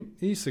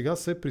и сега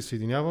ще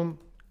присъединя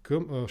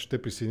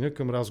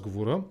към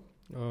разговора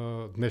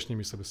днешния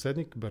ми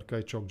събеседник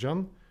Беркай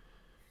Чокджан.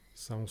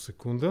 Само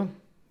секунда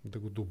да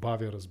го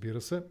добавя,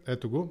 разбира се.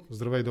 Ето го.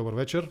 Здравей, добър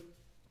вечер.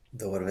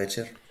 Добър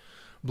вечер.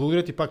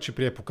 Благодаря ти пак, че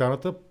прие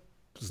поканата.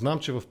 Знам,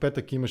 че в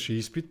петък имаше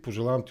изпит.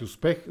 Пожелавам ти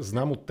успех.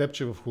 Знам от теб,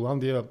 че в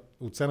Холандия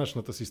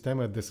оценъчната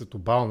система е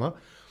 10-бална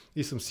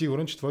и съм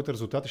сигурен, че твоите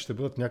резултати ще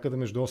бъдат някъде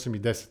между 8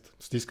 и 10.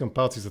 Стискам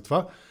палци за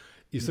това.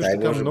 И също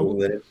така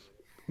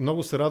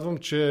много се радвам,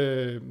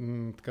 че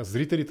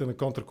зрителите на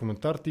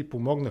Контракоментар ти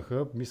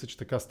помогнаха, мисля, че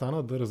така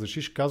стана, да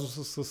разрешиш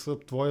казуса с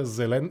твоя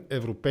зелен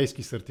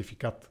европейски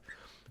сертификат.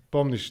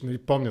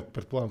 Помнят,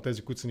 предполагам,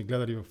 тези, които са ни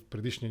гледали в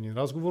предишния ни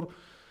разговор.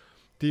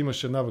 Ти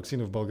имаш една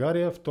ваксина в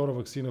България, втора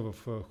ваксина в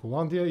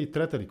Холандия и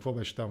трета ли? Какво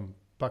беше там?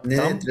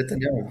 Трета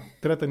няма.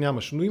 Трета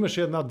нямаш. Но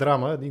имаше една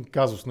драма, един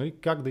казус,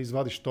 как да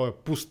извадиш този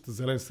пуст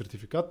зелен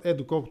сертификат.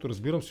 Доколкото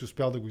разбирам, си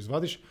успял да го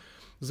извадиш,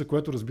 за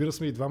което, разбира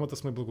се, и двамата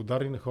сме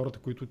благодарни на хората,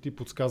 които ти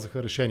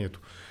подсказаха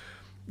решението.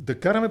 Да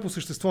караме по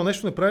същество.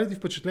 Нещо направи ли ти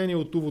впечатление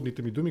от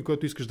уводните ми думи,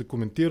 което искаш да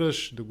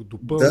коментираш, да го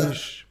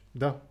допълниш?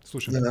 Да,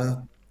 слушам.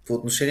 Да. По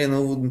отношение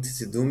на уводните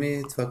си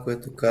думи, това,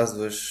 което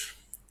казваш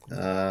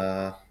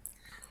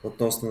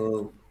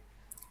относно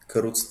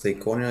каруцата и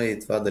коня и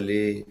това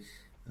дали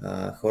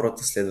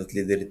хората следват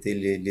лидерите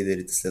или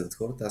лидерите следват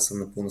хората, аз съм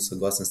напълно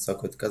съгласен с това,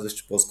 което казваш,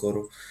 че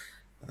по-скоро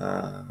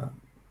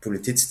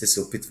политиците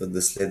се опитват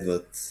да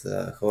следват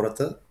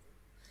хората,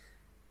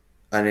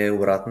 а не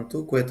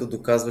обратното, което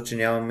доказва, че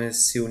нямаме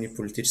силни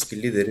политически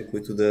лидери,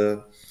 които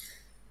да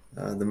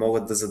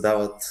могат да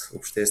задават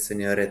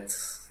обществения ред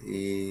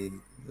и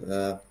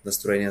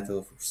настроенията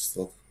в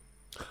обществото.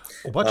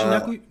 Обаче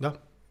някой... Да.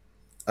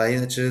 А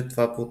иначе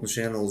това по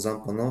отношение на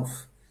Лозан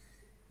Панов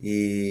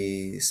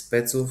и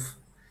Спецов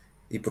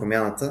и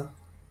промяната.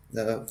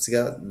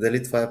 Сега,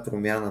 дали това е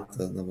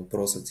промяната на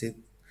въпроса ти?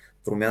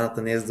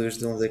 Промяната не е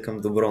задължително да е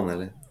към добро,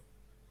 нали?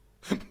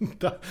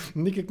 Да,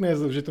 никак не е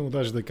задължително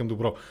даже да е към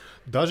добро.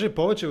 Даже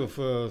повече в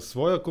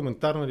своя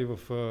коментар, нали, в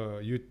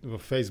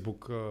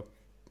Facebook,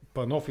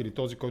 Панов или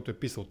този, който е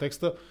писал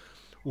текста,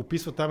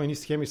 описва там едни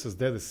схеми с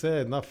ДДС,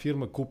 една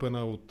фирма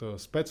купена от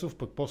Спецов,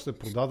 пък после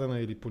продадена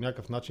или по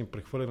някакъв начин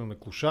прехвърлена на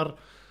клошар,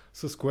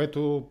 с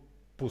което,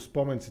 по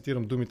спомен,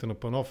 цитирам думите на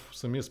Панов,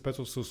 самия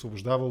Спецов се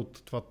освобождава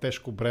от това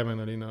тежко бреме,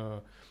 нали, на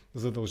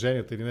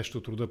задълженията или нещо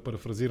от рода,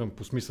 парафразирам,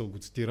 по смисъл го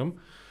цитирам.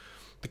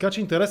 Така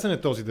че интересен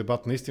е този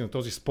дебат, наистина,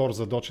 този спор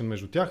задочен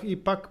между тях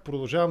и пак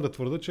продължавам да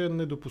твърда, че е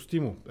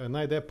недопустимо.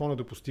 Една идея е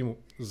по-недопустимо.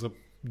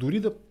 Дори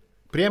да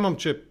приемам,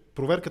 че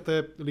проверката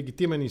е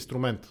легитимен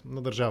инструмент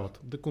на държавата,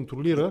 да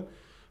контролира,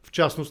 в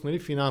частност, нали,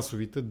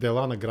 финансовите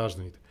дела на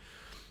гражданите.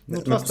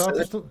 Но това става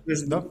просто...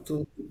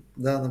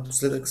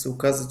 Напоследък се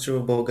оказа, че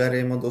в България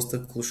има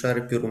доста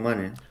клошари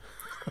пиромани.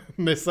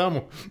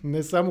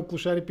 Не само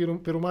клошари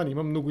пиромани,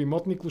 има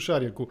многоимотни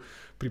клошари. Ако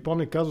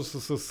припомня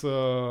казуса с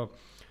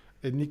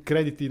едни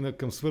кредити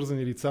към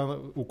свързани лица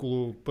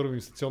около Първа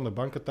инвестиционна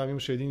банка, там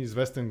имаше един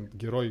известен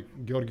герой,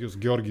 Георгиос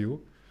Георгио.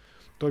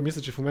 Той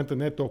мисля, че в момента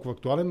не е толкова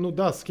актуален, но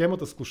да,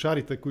 схемата с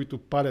клошарите, които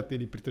палят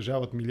или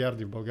притежават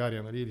милиарди в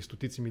България, нали, или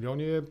стотици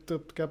милиони, е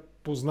така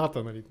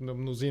позната, нали, на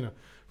мнозина.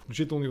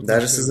 Включително и от...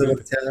 Даже се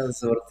завъртя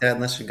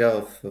една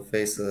шега в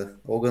фейса.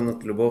 Огън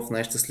от любов,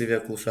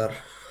 най-щастливия клошар.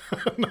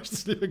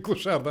 Най-щастливия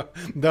клошар, да.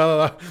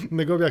 Да.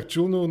 Не го бях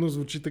чул, но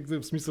звучи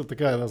в смисъл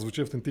така,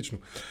 звучи автентично.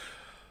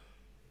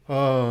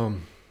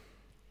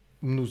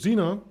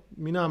 Мнозина,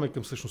 минаваме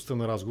към същността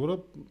на разговора,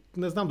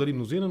 не знам дали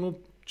мнозина, но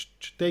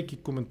четейки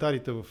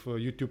коментарите в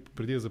YouTube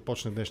преди да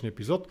започне днешния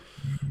епизод,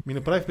 ми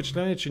направи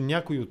впечатление, че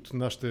някои от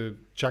нашите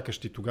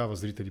чакащи тогава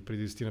зрители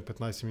преди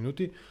 10-15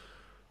 минути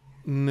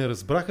не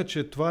разбраха,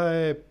 че това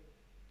е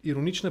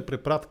иронична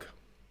препратка.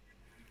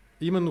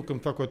 Именно към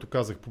това, което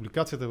казах.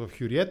 Публикацията в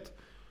Хюриет,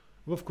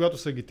 в която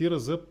се агитира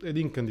за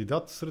един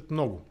кандидат сред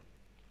много.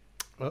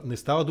 Не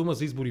става дума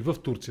за избори в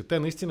Турция. Те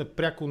наистина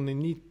пряко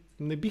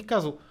не бих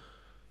казал,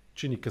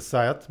 че ни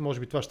касаят. Може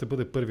би това ще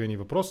бъде първият ни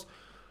въпрос.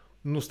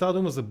 Но става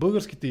дума за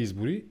българските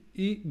избори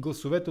и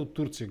гласовете от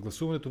Турция,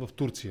 гласуването в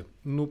Турция.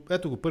 Но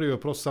ето го, първият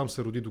въпрос сам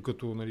се роди,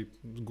 докато, нали,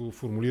 го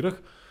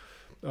формулирах.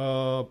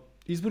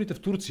 Изборите в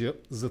Турция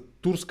за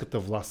турската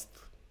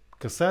власт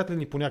касаят ли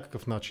ни по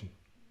някакъв начин?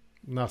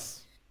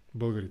 Нас,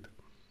 българите?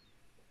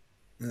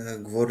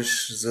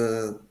 Говориш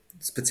за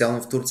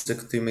специално в Турция,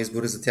 като има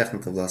избори за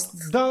тяхната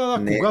власт.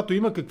 Да, когато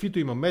има, каквито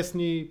има,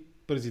 местни,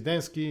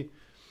 президентски.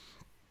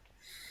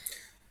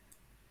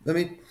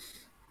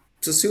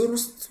 Със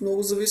сигурност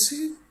много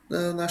зависи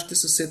нашите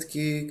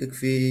съседки,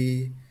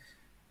 какви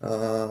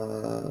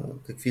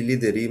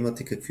лидери имат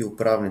и какви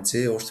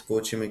управници. Още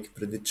повече имайки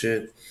предвид,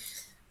 че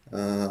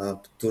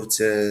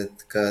Турция е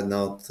така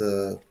една от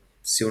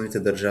силните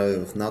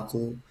държави в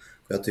НАТО,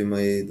 която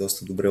има и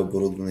доста добре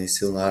оборудвана и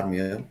силна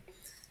армия.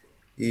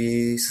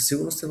 И със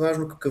сигурност е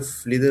важно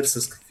какъв лидер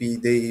с какви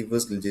идеи и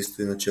възгледи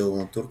стои начало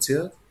на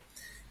Турция.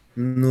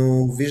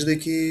 Но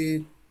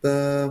виждайки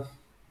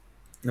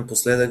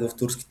напоследък в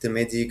турските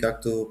медии,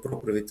 както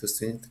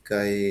проправителствени,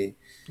 така и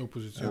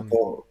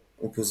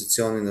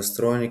опозиционни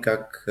настроени,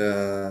 как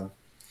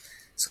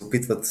се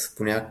опитват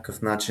по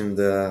някакъв начин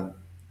да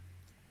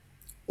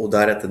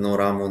ударят едно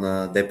рамо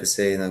на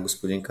ДПС и на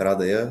господин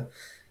Карадайъ.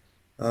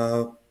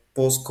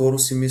 По-скоро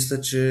си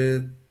мисля,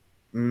 че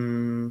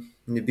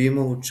не би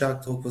имало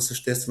чак толкова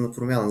съществена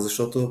промяна,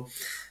 защото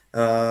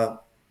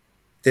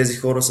тези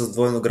хора с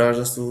двойно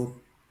гражданство,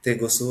 те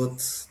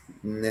гласуват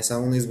не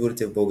само на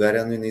изборите в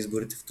България, но и на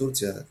изборите в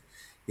Турция.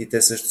 И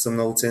те също са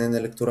много ценен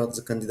електорат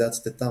за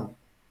кандидатите там.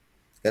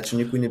 Така че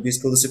никой не би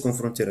искал да се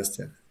конфронтира с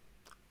тях.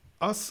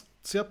 Аз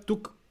сега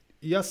тук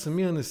и аз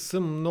самия не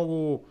съм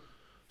много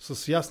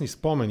с ясни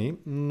спомени,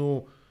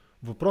 но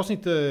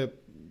въпросните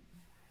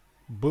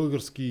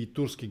български и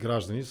турски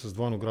граждани с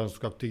двойно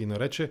гражданство, както ти ги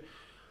нарече,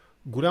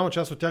 голяма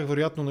част от тях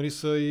вероятно нали,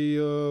 са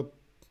и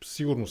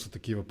сигурно са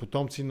такива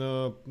потомци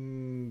на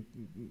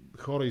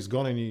хора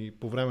изгонени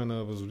по време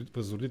на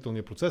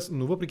възродителния процес,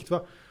 но въпреки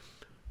това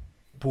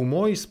по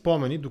мои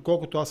спомени,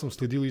 доколкото аз съм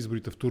следил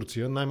изборите в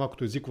Турция,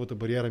 най-малкото езиковата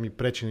бариера ми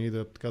пречи нали,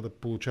 да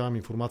получавам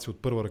информация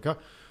от първа ръка,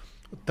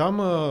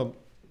 там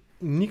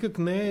никак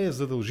не е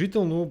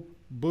задължително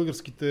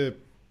българските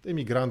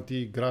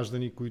емигранти,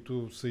 граждани,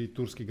 които са и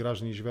турски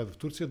граждани и живеят в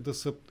Турция, да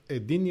са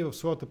единни в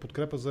своята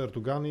подкрепа за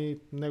Ердоган и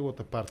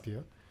неговата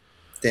партия.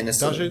 Те не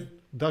са.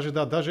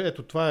 Даже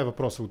ето това е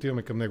въпросът,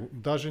 отиваме към него.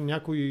 Даже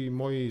някои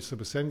мои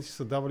събеседници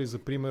са давали за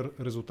пример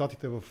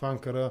резултатите в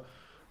Анкара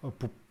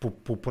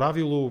по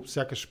правило,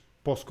 сякаш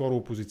по-скоро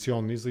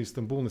опозиционни. За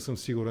Истанбул не съм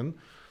сигурен,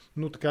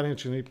 но така или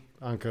иначе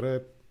Анкара е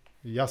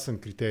ясен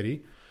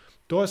критерий.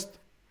 Тоест,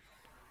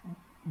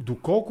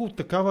 доколко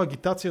такава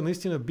агитация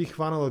наистина би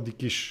хванала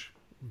дикиш,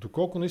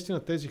 доколко наистина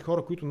тези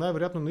хора, които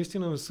най-вероятно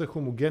наистина не са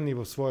хомогенни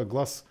в своя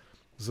глас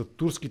за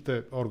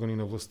турските органи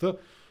на властта,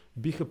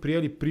 биха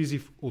приели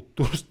призив от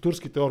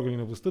турските органи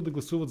на властта да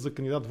гласуват за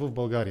кандидат в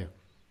България.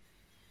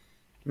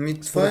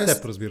 Това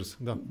теб, разбира се.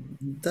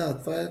 Да,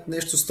 това е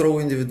нещо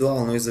строго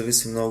индивидуално и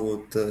зависи много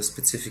от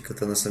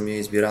спецификата на самия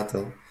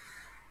избирател.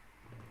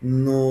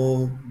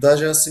 Но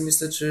даже аз си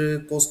мисля,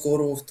 че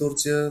по-скоро в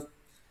Турция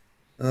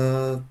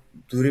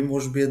дори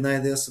може би една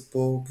идея са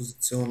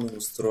по-опозиционно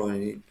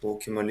настроени,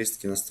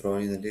 по-кемалистки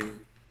настроени, нали,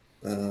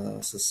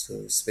 с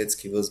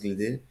светски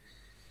възгледи.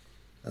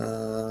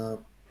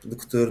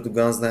 Докато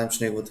Ердоган знаем,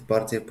 че неговата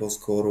партия е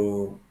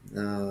по-скоро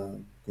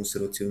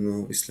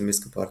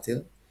консервативно-ислямистка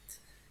партия.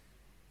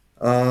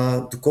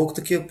 Доколко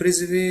такива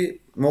призиви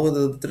могат да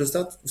дадат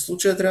резултат, в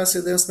случая трябва да си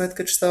дадем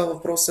сметка, че става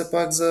въпрос все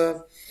пак за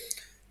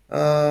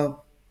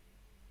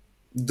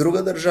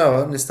друга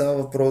държава, не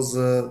става въпрос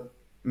за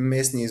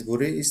местни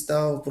избори и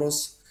става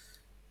въпрос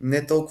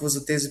не толкова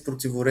за тези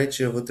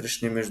противоречия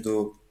вътрешни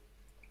между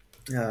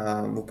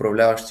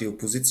управляващи и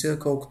опозиция,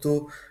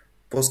 колкото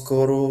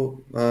по-скоро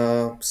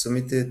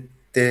самите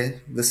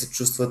те да се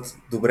чувстват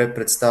добре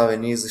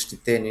представени и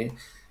защитени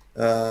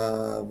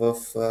в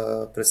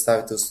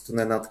представителството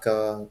на една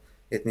такава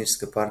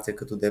етническа партия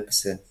като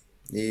ДПС.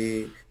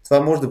 И това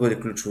може да бъде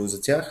ключово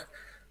за тях,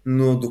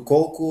 но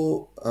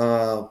доколко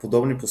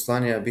подобни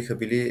послания биха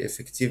били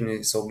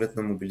ефективни с оглед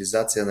на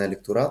мобилизация на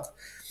електорат,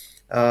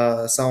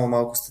 само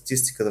малко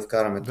статистика да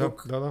вкараме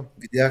тук. Да.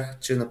 Видях,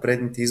 че на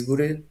предните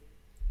избори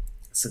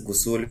са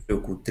гласували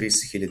около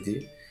 30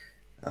 хиляди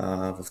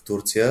в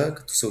Турция,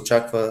 като се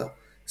очаква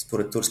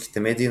според турските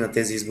медии на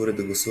тези избори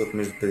да гласуват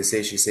между 50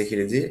 и 60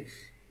 хиляди,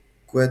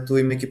 което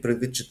имайки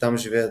предвид, че там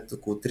живеят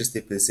около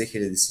 350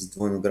 хиляди с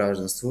двойно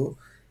гражданство,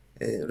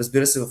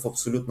 разбира се в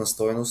абсолютна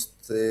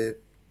стойност е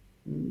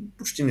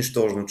почти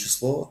нищожно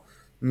число,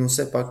 но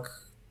все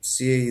пак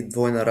си е и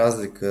двойна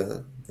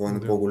разлика,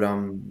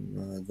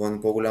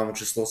 двойно по-голямо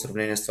число в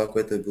сравнение с това,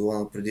 което е било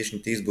на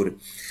предишните избори.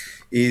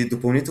 И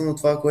допълнително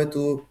това,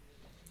 което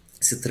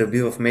се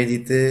тръби в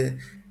медиите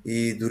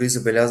и дори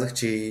забелязах,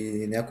 че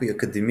и някои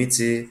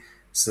академици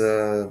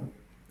са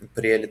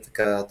приели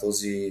така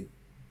този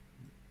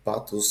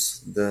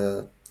патос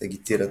да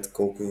агитират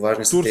колко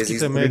важни са тези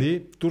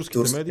избори.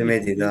 Турските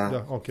медии,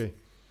 да. Okay.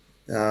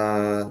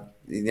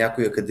 И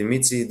някои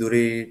академици и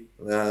дори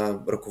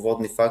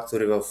ръководни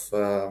фактори в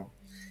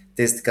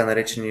тези така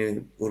наречени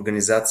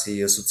организации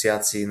и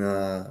асоциации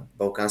на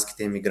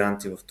балканските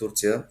емигранти в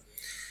Турция,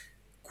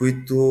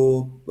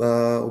 които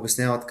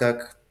обясняват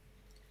как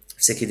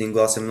всеки един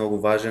глас е много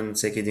важен,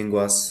 всеки един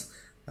глас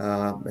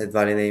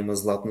едва ли не има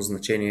златно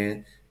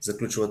значение за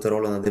ключовата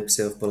роля на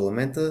ДПС в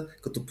парламента,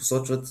 като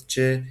посочват,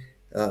 че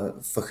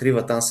Фахри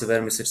Ватан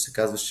Север, мисля, че се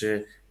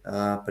казваше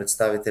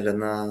представителя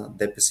на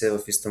ДПС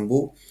в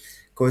Истанбул,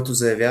 който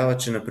заявява,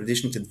 че на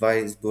предишните два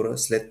избора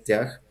след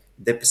тях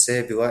ДПС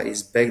е била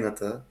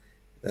избегната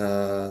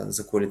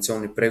за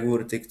коалиционни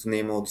преговори, тъй като не е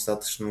имало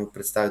достатъчно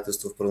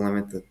представителство в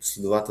парламента,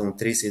 последователно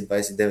 30 и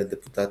 29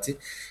 депутати,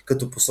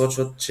 като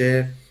посочват,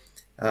 че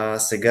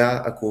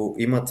сега, ако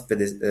имат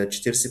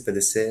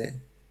 40-50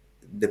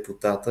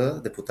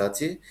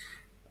 депутати,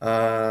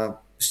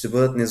 ще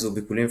бъдат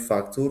незаобиколим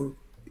фактор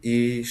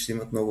и ще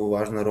имат много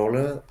важна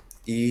роля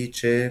и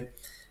че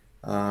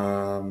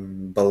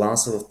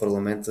баланса в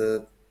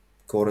парламента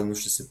коренно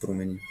ще се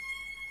промени.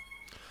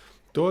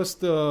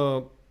 Тоест,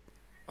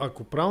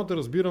 ако правилно да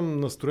разбирам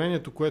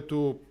настроението,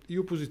 което и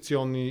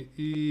опозиционни,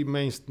 и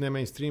не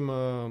мейнстрим,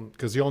 а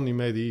казионни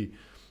медии,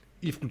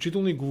 и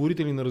включително и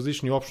говорители на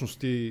различни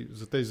общности,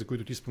 за тези, за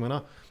които ти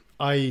спомена,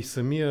 а и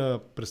самия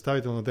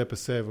представител на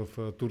ДПС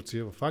в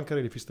Турция, в Анкара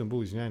или в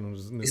Истанбул, извиняй, но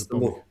не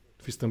запомних.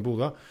 В Истанбул,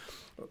 да.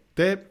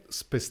 Те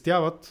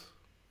спестяват,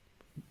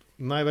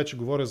 най-вече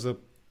говоря за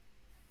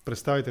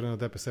представители на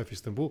ДПС в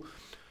Истанбул,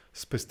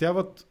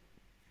 спестяват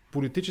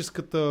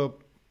политическата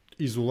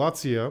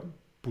изолация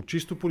по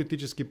чисто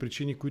политически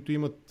причини, които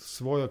имат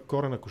своя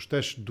корен, ако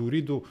щеш,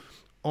 дори до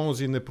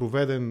онзи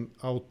непроведен,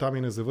 а оттам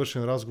и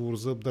незавършен разговор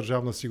за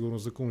държавна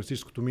сигурност, за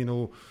комунистическото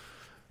минало,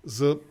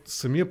 за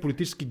самия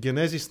политически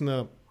генезис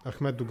на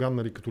Ахмед Доган,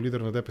 нали, като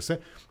лидер на ДПС.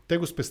 Те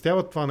го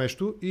спестяват това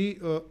нещо и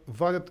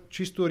вадят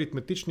чисто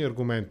аритметични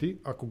аргументи.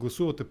 Ако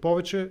гласувате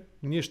повече,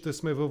 ние ще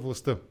сме във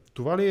властта.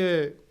 Това ли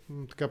е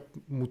така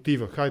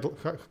мотива?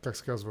 Как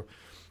се казва?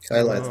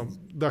 Хайлайта.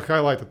 Да,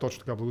 хайлайта, точно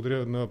така.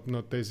 Благодаря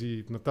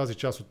на тази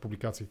част от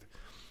публикациите.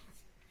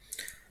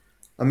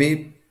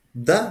 Ами,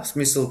 да, в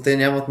смисъл, те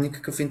нямат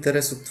никакъв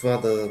интерес от това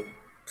да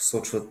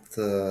посочват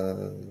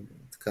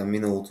така,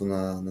 миналото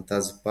на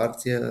тази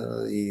партия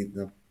и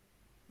на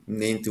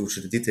нейните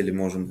учредители,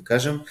 можем да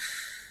кажем,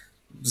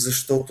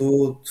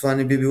 защото това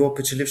не би било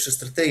печеливша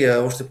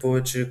стратегия, още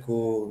повече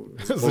ако...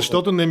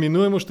 Защото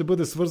неминуемо ще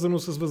бъде свързано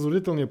с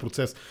възродителния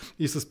процес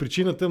и с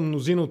причината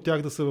мнозина от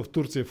тях да са в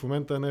Турция в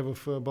момента, а не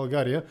в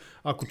България,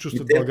 ако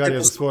чувстват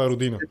България за своя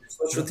родина. Те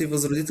посочват и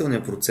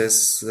възродителния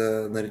процес,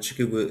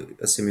 наричайки го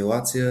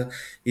асимилация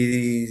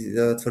и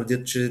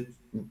твърдят, че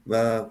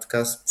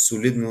така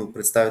солидно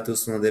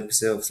представителство на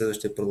ДПС в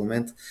следващия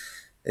парламент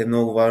е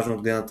много важно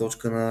от гледна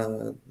точка на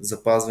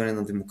запазване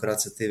на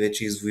демокрацията и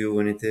вече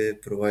извоюваните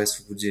права и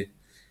свободи.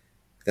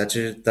 Така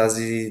че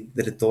тази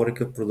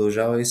риторика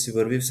продължава и си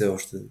върви все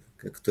още,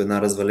 като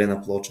една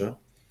развалена плоча.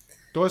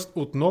 Тоест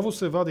отново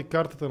се вади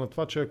картата на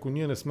това, че ако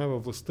ние не сме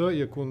във властта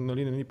и ако не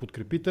ни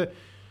подкрепите,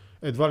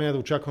 едва ли не да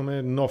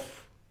очакваме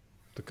нов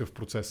такъв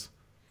процес.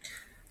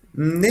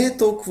 Не е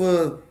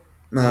толкова...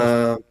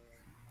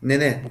 Не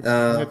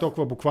е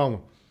толкова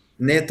буквално.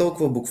 Не е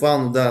толкова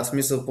буквално, да. В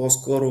смисъл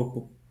по-скоро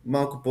по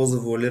малко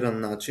по-завуалиран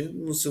начин,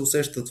 но се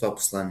усеща това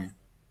послание.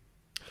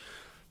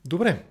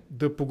 Добре,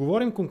 да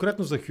поговорим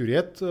конкретно за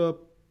Хюриет.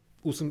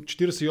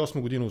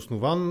 48 година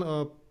основан.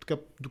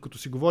 Така, докато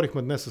си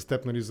говорихме днес с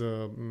теб, нали,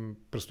 за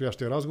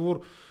предстоящия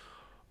разговор,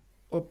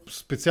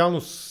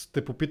 специално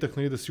те попитах,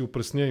 нали, да си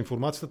опресня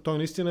информацията. Той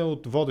наистина е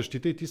от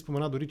водещите и ти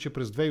спомена дори, че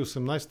през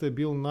 2018 е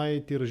бил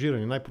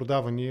най-тиражиран,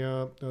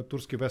 най-продавания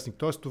турски вестник.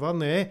 Тоест това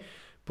не е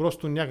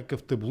просто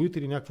някакъв таблоид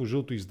или някакво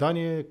жълто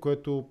издание,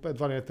 което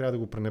едва ли не трябва да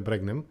го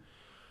пренебрегнем.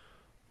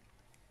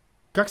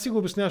 Как си го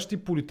обясняваш ти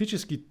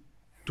политически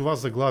това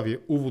заглавие,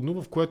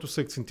 уводно, в което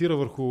се акцентира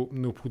върху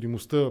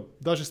необходимостта,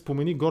 даже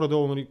спомени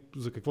горе-долу, нали,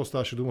 за какво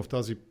ставаше дума в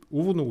тази,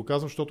 уводно го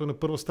казвам, защото е на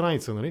първа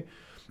страница, нали?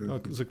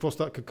 За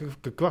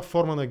каква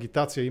форма на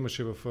агитация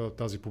имаше в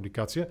тази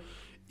публикация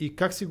и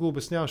как си го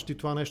обясняваш ти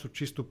това нещо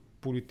чисто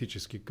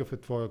политически? Какъв е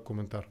твоя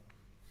коментар?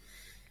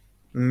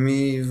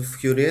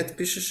 В Хюриет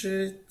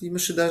пишеше,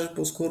 имаше даже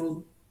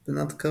по-скоро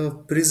една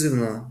такава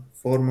призивна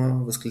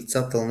форма,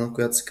 възклицателна,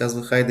 която се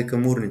казва "Хайде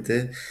към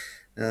урните",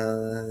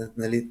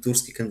 нали,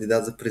 турски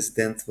кандидат за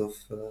президент в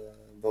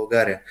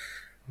България.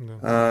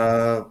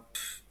 Да.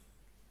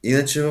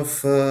 Иначе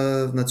в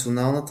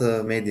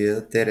националната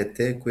медия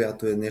ТРТ,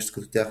 която е нещо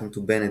като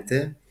тяхното БНТ,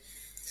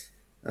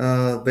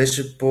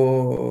 беше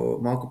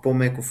малко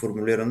по-меко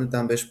формулирано.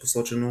 Там беше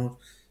посочено,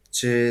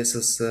 че е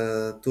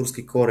с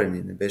турски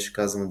корени, не беше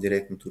казано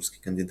директно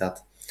турски кандидат.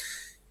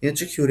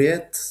 Иначе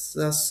Хюриет,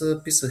 аз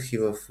писах и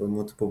в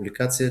моята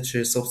публикация, че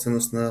е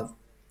собственост на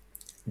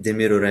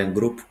Демир Орен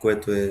Груп,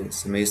 което е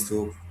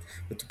семейство,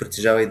 което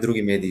притежава и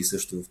други медии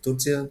също в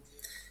Турция,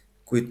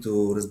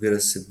 които, разбира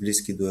се, са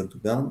близки до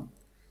Ердоган.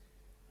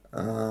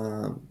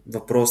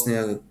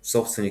 Въпросният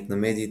собственик на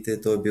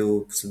медиите, той е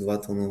бил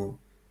последователно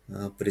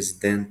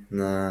президент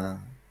на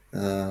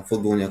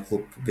футболния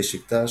клуб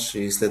Бешикташ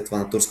и след това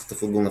на Турската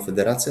футболна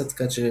федерация,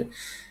 така че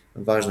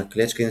важна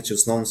клечка, иначе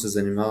основно се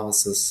занимава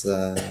с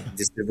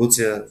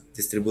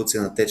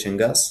дистрибуция на течен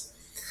газ.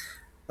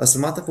 А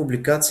самата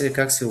публикация,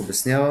 как се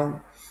обяснява,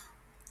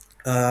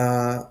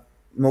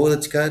 мога да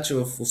ти кажа, че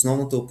в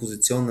основната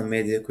опозиционна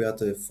медия,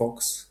 която е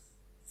Fox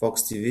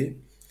TV,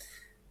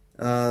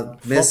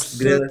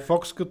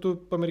 Fox като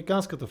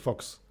американската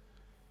Fox.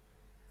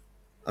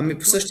 Ами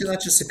по същия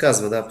начин се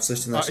казва, да, по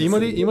същия начин.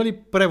 Има ли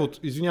превод,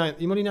 извинявай,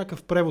 има ли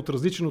някакъв превод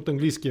различен от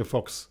английския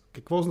Fox?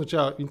 Какво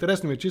означава?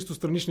 Интересно ми е, чисто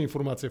странична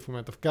информация в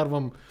момента.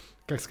 Вкарвам,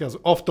 как се казва,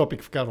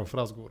 off-topic вкарвам в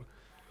разговора.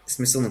 В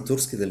смисъл на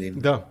турски дали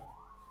има? Да.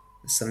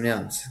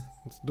 Съмнявам се.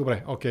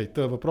 Добре, окей.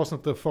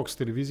 Въпросната Fox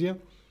телевизия.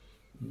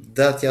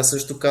 Да, тя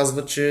също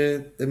казва,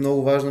 че е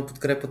много важна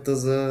подкрепата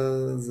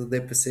за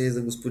ДПС и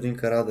за господин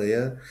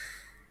Карадайъ,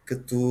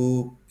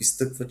 като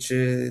изтъква,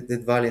 че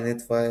едва ли не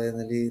това е,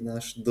 нали,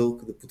 наш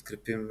дълг да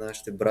подкрепим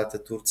нашите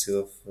братя турци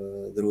в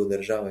друга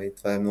държава и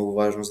това е много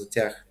важно за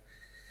тях.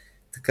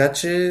 Така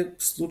че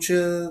в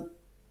случая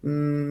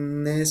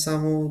не е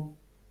само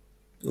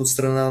от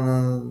страна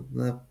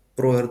на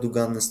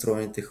про-Ердоган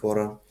настроените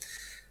хора,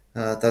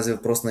 тази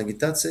въпросна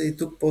агитация. И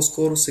тук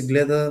по-скоро се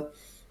гледа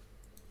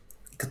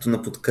като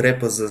на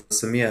подкрепа за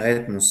самия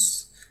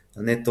етнос,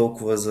 а не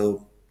толкова за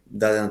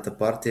дадената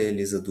партия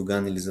или за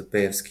Доган или за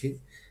Пеевски.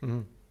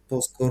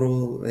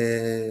 По-скоро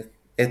е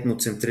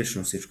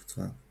етноцентрично всичко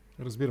това.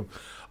 Разбирам.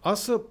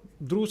 Аз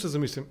друго се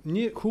замислям.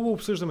 Ние хубаво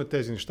обсъждаме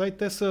тези неща и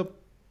те са,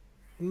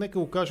 нека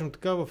го кажем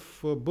така, в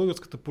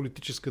българската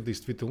политическа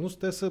действителност,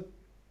 те са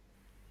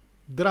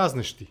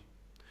дразнещи.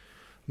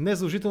 Не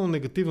задължително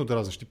негативно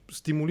дразнещи.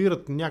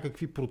 Стимулират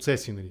някакви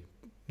процеси. Нали.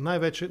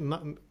 Най-вече,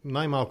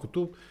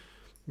 най-малкото,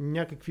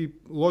 някакви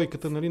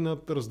логиката, нали, на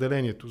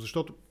разделението.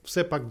 Защото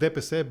все пак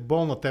ДПС е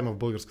болна тема в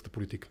българската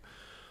политика.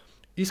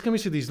 Искаме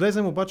си да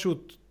излезем обаче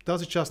от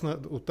тази част,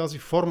 от тази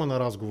форма на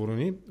разговора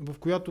ни, в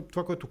която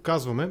това, което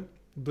казваме,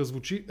 да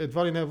звучи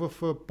едва ли не в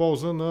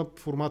полза на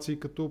формации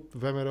като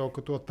ВМРО,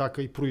 като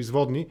Атака и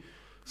производни,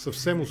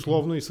 съвсем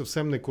условно и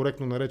съвсем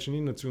некоректно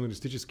наречени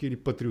националистически или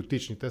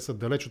патриотични. Те са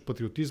далеч от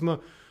патриотизма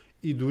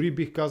и дори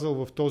бих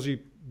казал в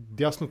този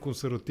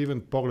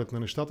дясно-консервативен поглед на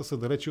нещата са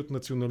далечи от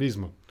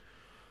национализма.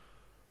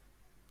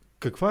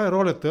 Каква е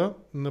ролята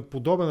на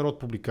подобен род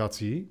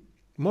публикации?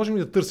 Можем ли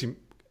да търсим?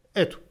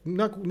 Ето,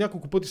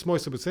 няколко пъти с мои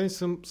събеседници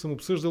съм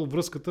обсъждал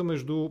връзката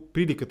между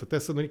приликата. Те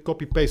са, нали,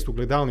 копи-пейст,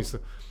 огледални са.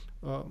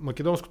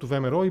 Македонското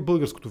ВМРО и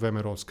българското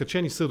ВМРО.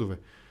 Скачени съдове.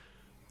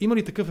 Има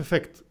ли такъв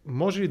ефект?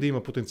 Може ли да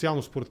има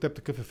потенциално според теб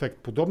такъв ефект?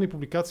 Подобни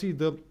публикации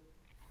да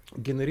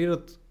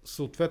генерират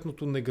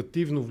съответното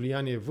негативно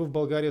влияние в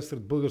България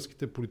сред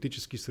българските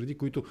политически среди,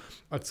 които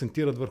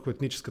акцентират върху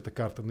етническата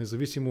карта,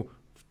 независимо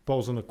в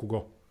полза на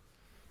кого?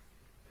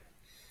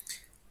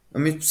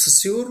 Ами със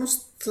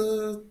сигурност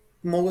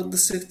могат да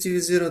се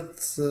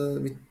активизират.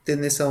 Те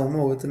не само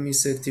могат, ами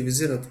се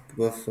активизират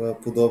в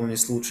подобни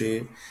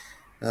случаи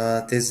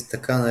тези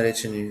така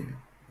наречени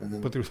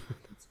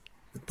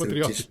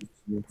патриоти.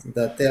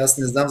 Да, аз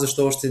не знам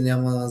защо още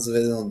няма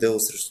заведено дело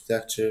срещу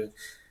тях, че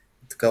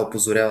така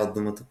опозоряват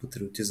думата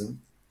патриотизъм.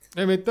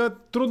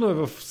 Трудно е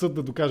в съд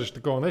да докажеш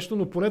такова нещо,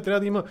 но поне трябва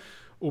да има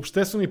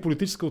обществена и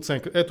политическа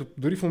оценка. Ето,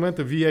 дори в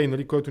момента VA,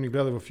 нали, който ни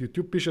гледа в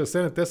YouTube, пише,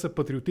 те са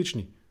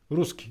патриотични,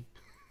 руски.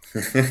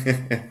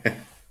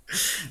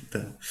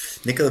 Да.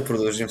 Нека да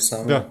продължим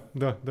само.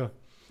 Да.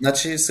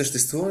 Значи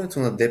съществуването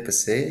на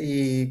ДПС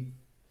и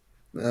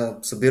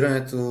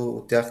събирането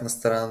от тяхна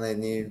страна на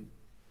едни,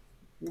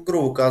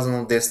 грубо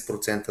казано,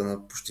 10%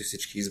 на почти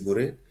всички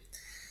избори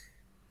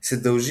се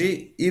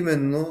дължи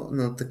именно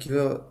на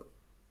такива,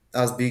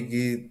 аз би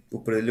ги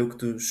определил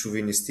като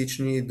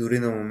шовинистични, дори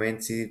на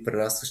моменти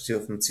прерастващи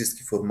в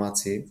нацистки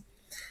формации.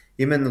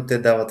 Именно те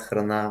дават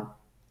храна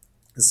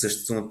за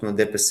съществуването на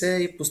ДПС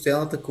и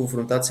постоянната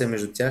конфронтация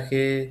между тях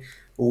е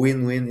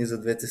уин-уин и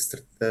за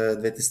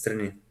двете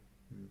страни.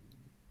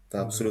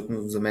 Това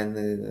абсолютно за мен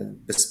е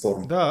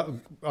безспорно. Да,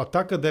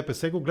 Атака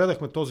ДПС го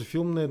гледахме този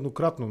филм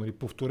нееднократно. Нали?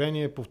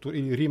 Повторение,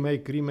 или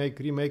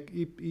ремейк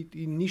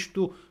и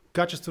нищо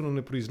качествено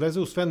не произлезе,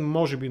 освен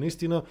може би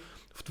наистина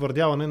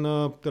втвърдяване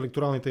на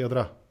електоралните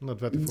ядра на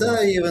двете формации.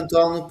 Да, и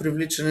евентуално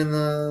привличане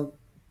на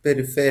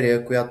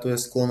периферия, която е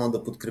склонна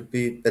да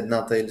подкрепи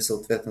едната или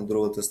съответно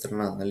другата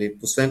страна. Нали?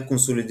 Освен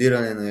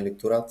консолидиране на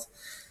електорат,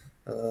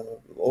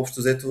 общо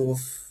взето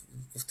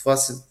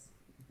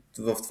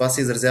в това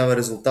се изразява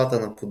резултата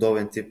на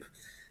подобен тип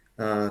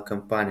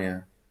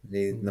кампания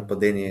или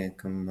нападение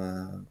към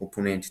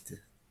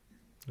опонентите.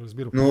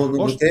 Разбирам.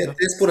 Но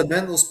те според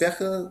мен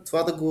успяха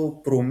това да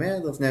го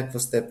проумеят в някаква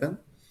степен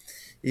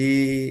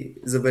и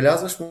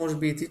забелязваш, може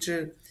би и ти,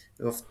 че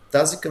в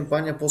тази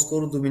кампания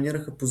по-скоро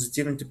доминираха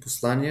позитивните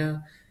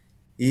послания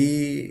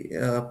и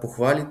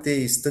похвалите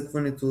и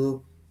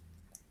изтъкването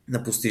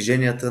на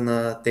постиженията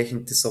на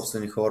техните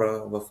собствени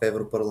хора в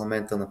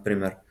Европарламента,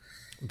 например.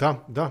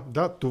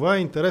 Да, това е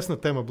интересна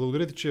тема.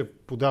 Благодаря ти, че я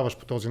подаваш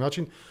по този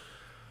начин.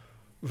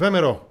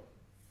 ВМРО,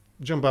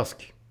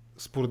 Джамбазки.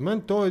 Според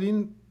мен той е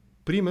един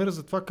пример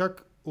за това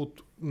как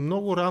от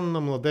много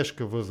ранна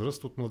младежка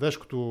възраст, от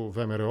младежкото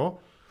ВМРО,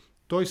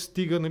 той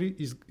стига, нали,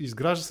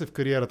 изгражда се в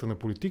кариерата на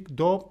политик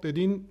до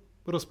един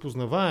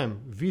разпознаваем,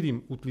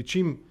 видим,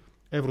 отличим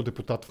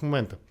евродепутат в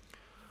момента.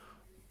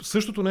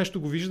 Същото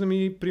нещо го виждам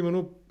и,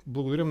 примерно,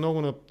 благодаря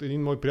много на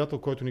един мой приятел,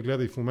 който ни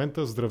гледа и в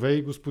момента.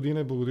 Здравей,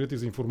 господине, благодаря ти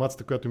за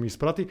информацията, която ми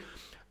изпрати.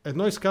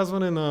 Едно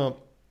изказване на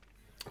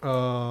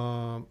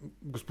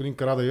господин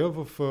Карадайъ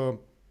в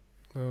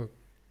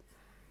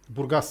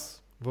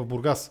Бургас,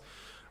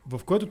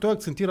 в което той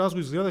акцентира, аз го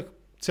изгледах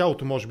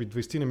цялото, може би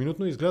 20 на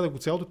минутно, изгледах го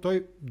цялото,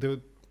 той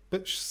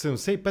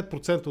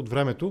 75% от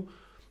времето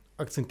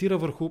акцентира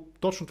върху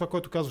точно това,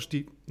 което казваш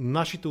ти,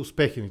 нашите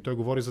успехи. Той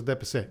говори за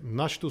ДПС.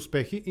 Нашите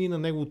успехи и на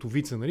неговото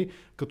вице, нали,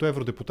 като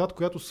евродепутат,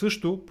 която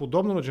също,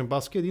 подобно на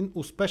Джамбазки, е един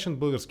успешен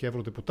български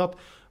евродепутат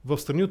в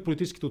страни от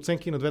политическите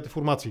оценки на двете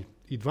формации.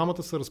 И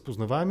двамата са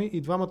разпознаваеми,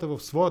 и двамата в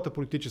своята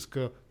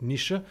политическа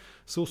ниша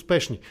са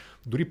успешни.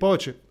 Дори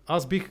повече,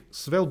 аз бих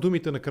свел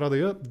думите на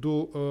Карадайъ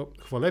до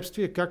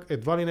хвалебствие, как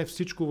едва ли не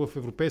всичко в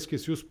Европейския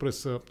съюз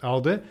през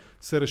АЛДЕ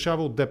се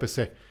решава от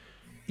ДПС.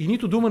 И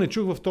нито дума не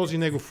чух в този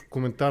негов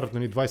коментар,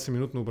 нали,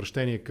 20-минутно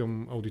обращение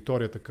към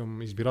аудиторията,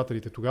 към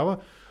избирателите тогава,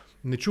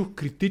 не чух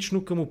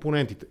критично към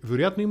опонентите.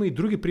 Вероятно има и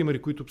други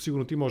примери, които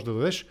сигурно ти можеш да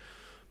дадеш,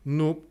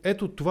 но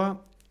ето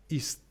това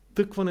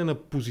изтъкване на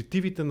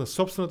позитивите на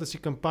собствената си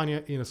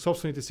кампания и на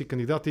собствените си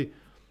кандидати.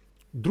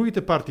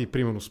 Другите партии,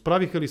 примерно,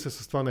 справиха ли се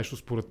с това нещо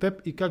според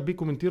теб и как би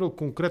коментирал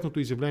конкретното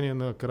изявление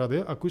на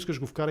Карадайъ? Ако искаш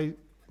го вкарай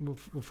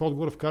в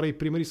отговора, вкарай и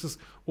примери с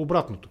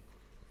обратното.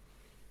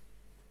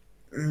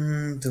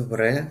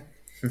 Добре.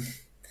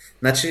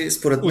 Значи,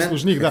 според мен...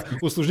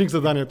 Усложних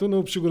заданието,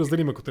 но ще го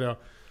разделим, ако трябва.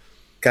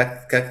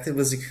 Как те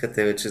възикаха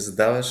тебе, че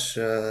задаваш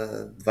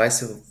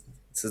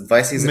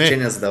 20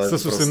 изречения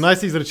задаваш с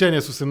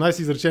 18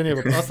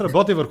 изречения. Аз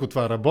работя върху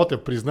това.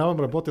 Признавам,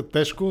 работя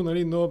тежко,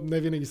 нали, но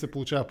не винаги се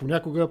получава.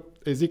 Понякога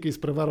езика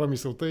изпреварва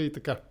мисълта и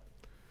така.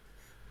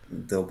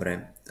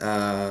 Добре.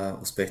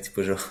 Успех ти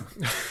пожелавам.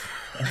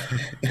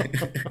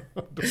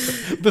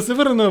 Да се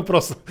върна на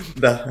въпроса.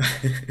 Да.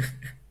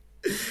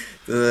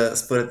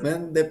 Според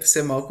мен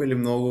ДПС малко или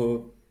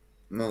много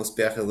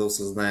успяха да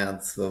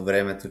осъзнаят във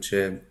времето,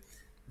 че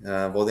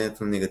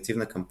воденето на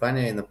негативна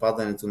кампания и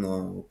нападането на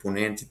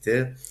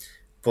опонентите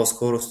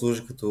по-скоро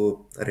служи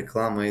като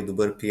реклама и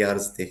добър пиар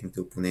за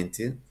техните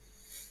опоненти.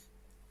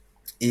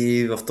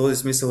 И в този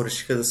смисъл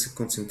решиха да се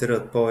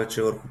концентрират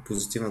повече върху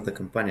позитивната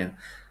кампания.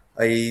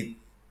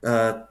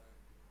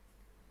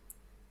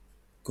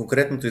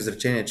 Конкретното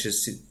изречение, че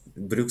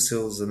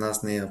Брюксел за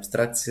нас не е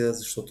абстракция,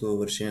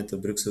 защото решенията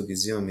в Брюксел ги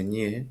взимаме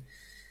ние.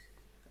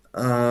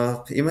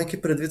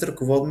 Имайки предвид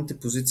ръководните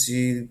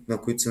позиции,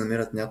 на които се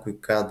намират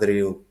някои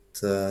кадри от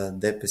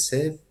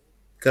ДПС,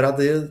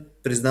 Карадайъ,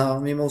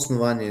 признавам, има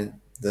основание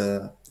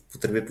да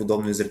потреби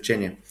подобно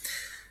изречение.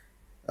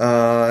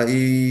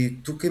 И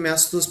тук е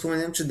мястото да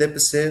споменем, че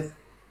ДПС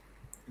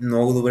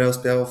много добре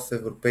успява в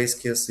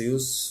Европейския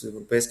съюз,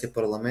 Европейския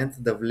парламент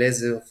да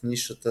влезе в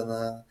нишата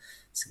на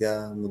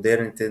сега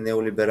модерните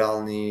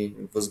неолиберални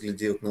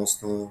възгледи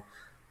относно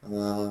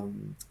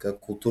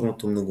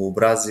културното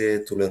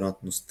многообразие,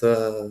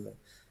 толерантността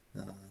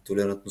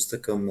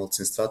към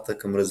малцинствата,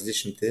 към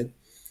различните.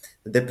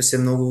 ДПС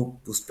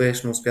много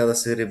успешно успя да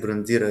се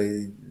ребрандира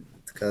и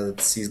така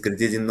да си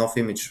изгради един нов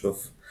имидж в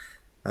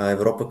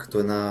Европа като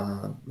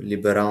една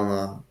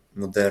либерална,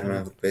 модерна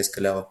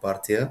европейска лява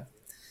партия.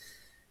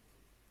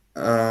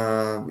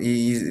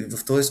 И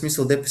в този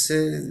смисъл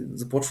ДПС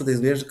започва да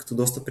изглежда като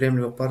доста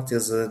приемлива партия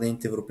за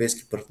нейните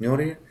европейски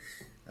партньори.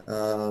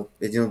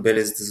 Един от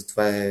белезите за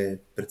това е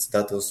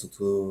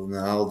председателството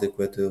на АЛДЕ,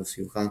 което е в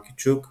Илхан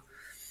Кючук.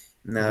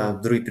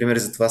 Други примери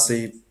за това са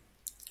и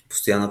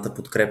постоянната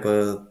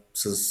подкрепа,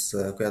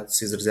 която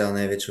се изразява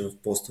най-вече в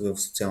постове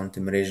в социалните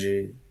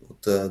мрежи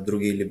от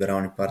други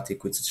либерални партии,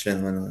 които са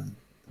членове на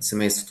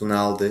семейството на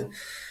АЛДЕ,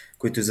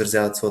 които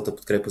изразяват своята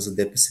подкрепа за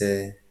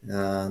ДПС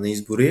на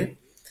избори.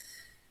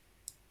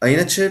 А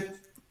иначе,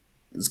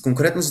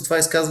 конкретно за това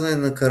изказване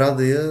на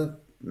Карадайъ,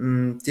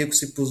 ти ако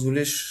си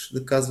позволиш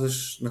да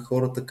казваш на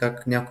хората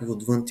как някой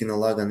отвън ти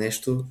налага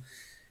нещо,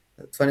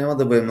 това няма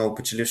да бъде много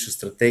печеливша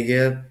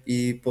стратегия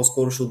и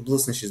по-скоро ще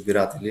отблъснеш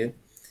избиратели.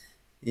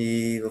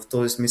 И в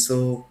този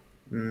смисъл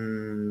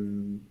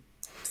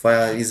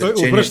това е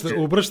изречение...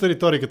 Обръща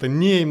риториката.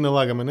 Ние им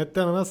налагаме, не те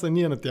на нас, а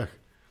ние на тях.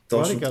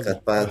 Точно така.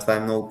 Това е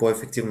много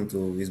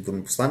по-ефективното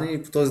изборно послание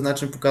и по този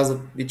начин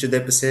показва и, че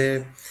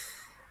ДПС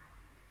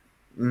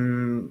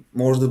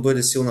може да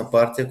бъде силна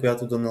партия,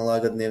 която да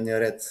налага дневния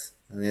ред,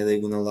 а не да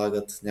го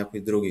налагат някои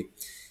други.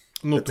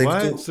 Но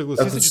това е,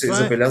 съгласи се, че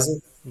това е...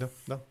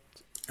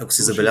 Ако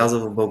си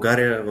забелязал в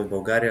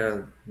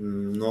България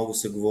много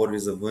се говори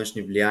за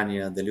външни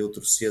влияния, дали от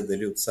Русия,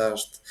 дали от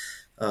САЩ,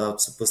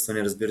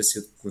 съпътствани, разбира се,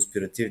 от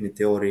конспиративни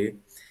теории.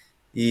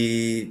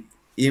 И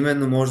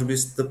именно, може би,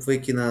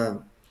 стъпвайки на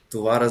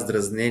това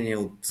раздразнение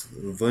от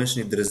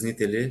външни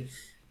дразнители,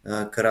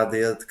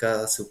 Карадайъ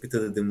така се опита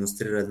да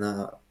демонстрира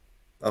една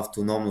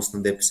автономност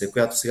на ДПС,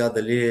 която сега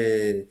дали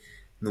е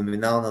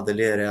номинална,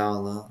 дали е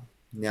реална,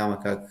 няма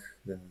как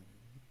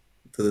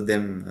да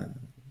дадем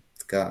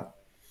така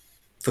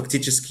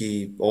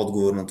фактически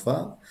отговор на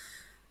това.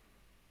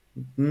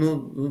 Но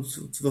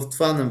в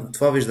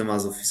това виждам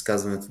аз в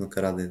изказването на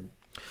Карадайъ.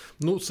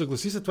 Но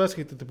съгласи се, това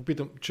исках да те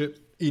попитам, че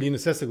или не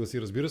се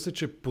съгласи, разбира се,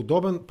 че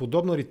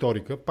подобна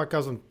риторика, пак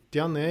казвам,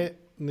 тя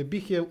не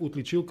бих я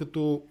отличил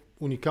като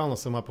уникална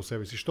сама по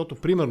себе си, защото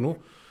примерно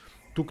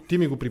тук ти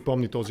ми го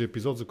припомни този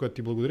епизод, за който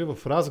ти благодаря.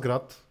 В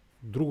Разград,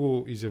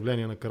 друго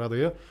изявление на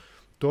Карадайъ,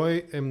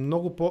 той е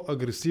много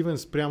по-агресивен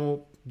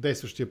спрямо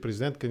действащия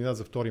президент, кандидат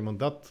за втори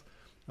мандат,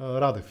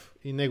 Радев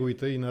и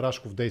неговите и на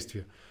Рашков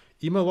действия.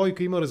 Има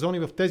логика, има резони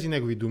в тези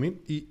негови думи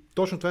и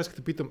точно това исках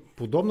да питам.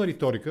 Подобна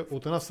риторика,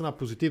 от една страна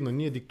позитивна,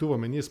 ние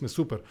диктуваме, ние сме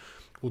супер,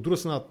 от друга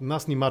страна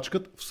нас ни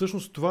мачкат,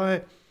 всъщност това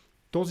е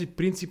този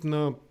принцип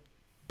на,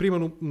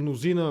 примерно,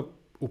 мнозина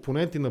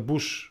опоненти на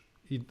Буш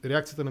и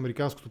реакцията на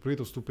американското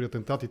правителство при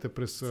атентатите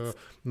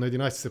на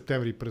 11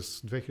 септември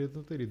през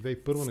 2000-та или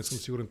 2001, не съм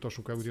сигурен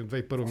точно коя година,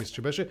 2001 мисля,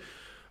 че беше,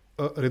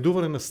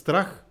 редуване на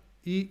страх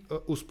и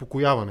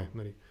успокояване.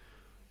 Нали.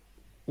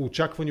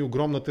 очаква ни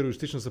огромна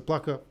терористична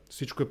заплаха,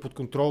 всичко е под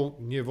контрол,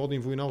 ние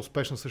водим война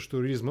успешна срещу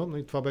тероризма, но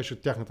и това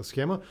беше тяхната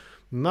схема.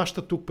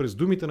 Нашата тук през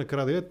думите на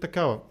Карадайъ е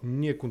такава.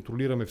 Ние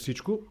контролираме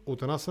всичко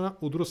от една страна,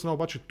 от друга страна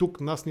обаче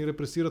тук нас ни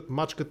репресират,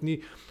 мачкат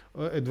ни,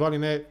 едва ли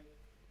не,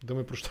 да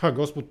ме прощава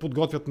Господ,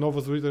 подготвят нов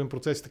възродителен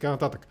процес и така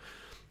нататък.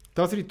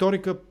 Тази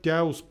риторика, тя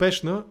е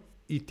успешна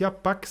и тя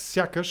пак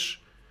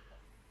сякаш,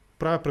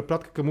 правя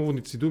препратка към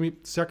уводните си думи,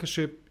 сякаш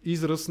е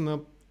израз на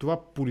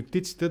това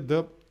политиците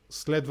да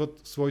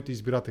следват своите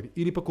избиратели.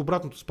 Или пък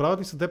обратното, справят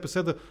ли се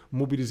ДПС да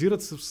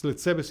мобилизират след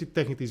себе си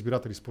техните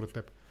избиратели, според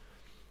теб?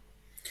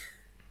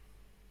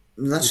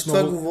 Значи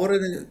Отново...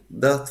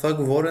 това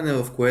говорене,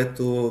 в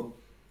което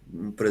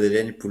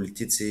определени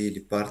политици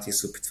или партии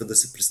се опитват да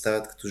се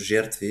представят като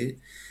жертви,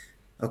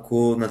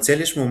 ако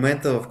нацелиш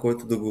момента, в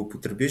който да го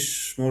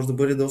употребиш, може да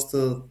бъде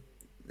доста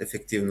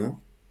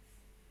ефективно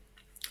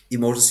и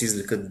може да се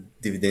извлекат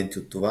дивиденти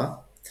от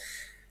това.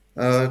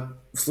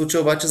 В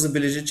случая обаче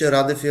забележи, че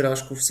Радев и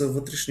Рашков са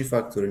вътрешни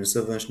фактори, не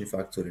са външни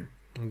фактори.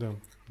 Да.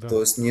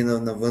 Тоест ние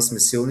навън сме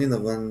силни,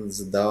 навън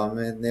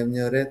задаваме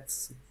дневния ред,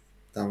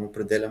 там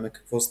определяме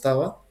какво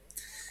става.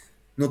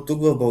 Но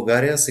тук в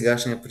България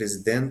сегашният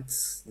президент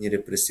ни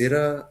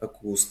репресира,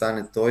 ако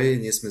остане той,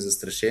 ние сме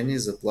застрашени,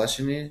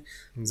 заплашени,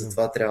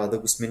 затова трябва да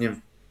го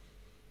сменим.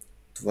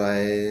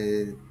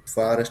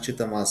 Това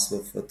разчитам аз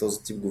в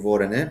този тип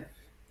говорене.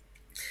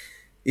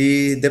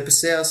 И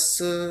ДПС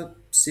аз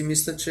си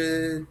мисля,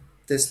 че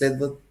те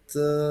следват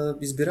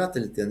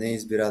избирателите, а не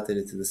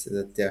избирателите да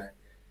следват тях.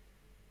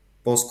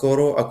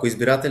 По-скоро, ако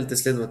избирателите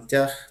следват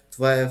тях,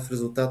 това е в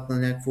резултат на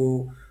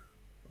някакво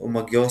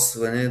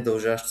омагьосване,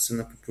 дължащо се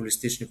на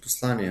популистични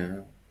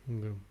послания.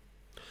 Да.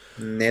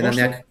 Не на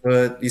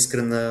някаква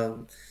искрена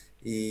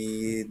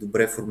и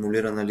добре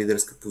формулирана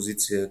лидерска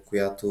позиция,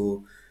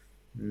 която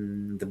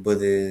да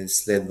бъде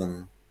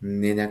следвана.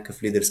 Не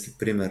някакъв лидерски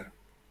пример.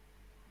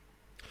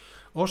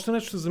 Още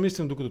нещо се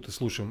замислям, докато те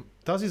слушам.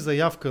 Тази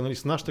заявка, нали,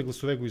 с нашите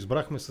гласове го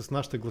избрахме, с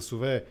нашите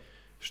гласове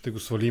ще го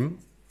свалим.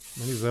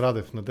 Нали, за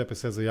Радев на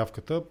ДПС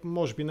заявката.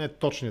 Може би не е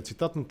точният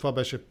цитат, но това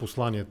беше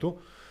посланието.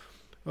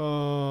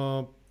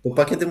 То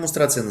пак е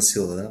демонстрация на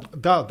сила,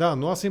 да? Да,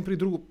 но аз имам при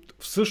друго.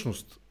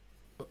 Всъщност,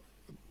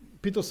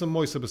 питал съм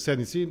мои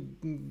събеседници,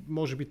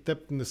 може би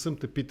теб не съм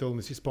те питал,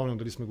 не си спомням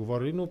дали сме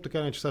говорили, но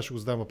така не, че сега ще го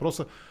задам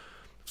въпроса.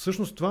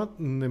 Всъщност това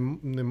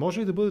не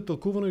може ли да бъде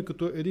тълкувано и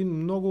като един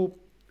много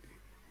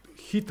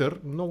хитър,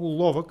 много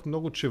ловък,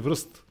 много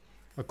чевръст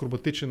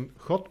акробатичен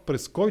ход,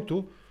 през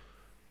който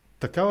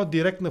такава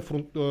директна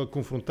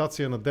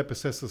конфронтация на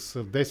ДПС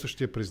с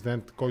действащия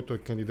президент, който е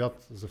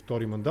кандидат за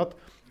втори мандат,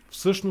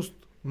 всъщност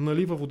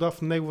налива вода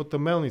в неговата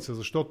мелница,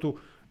 защото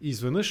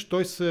изведнъж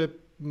той се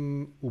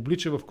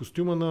облича в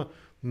костюма на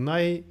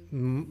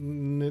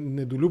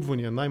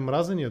най-недолюбвания,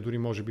 най-мразения, дори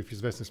може би в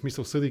известен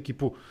смисъл, съдейки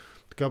по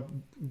така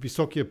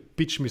високия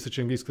пич, мисля,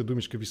 че английска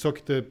думичка,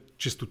 високите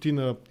честоти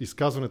на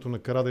изказването на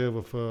Карадайъ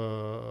в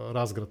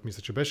Разград,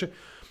 мисля, че беше.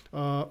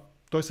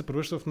 Той се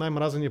превръща в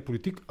най-мразения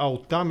политик, а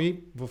оттам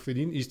и в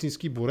един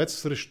истински борец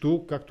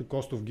срещу, както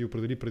Костов ги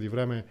определи преди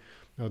време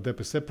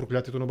ДПС,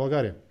 проклятието на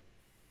България.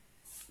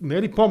 Не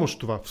е ли помощ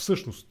това,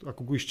 всъщност?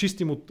 Ако го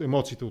изчистим от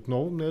емоциите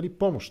отново, не е ли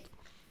помощ?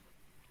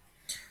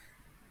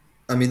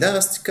 Ами да,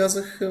 аз ти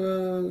казах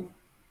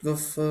в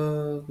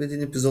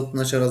един епизод от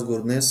нашия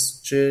разговор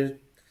днес, че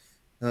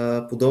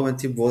подобен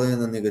тип водене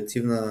на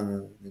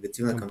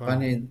негативна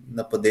кампания и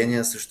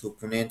нападения срещу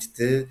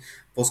опонентите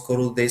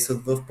по-скоро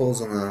действат в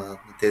полза на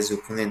тези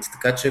опоненти.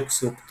 Така че ако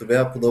се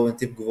употребява подобен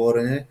тип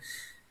говорене,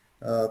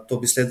 то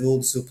би следвало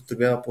да се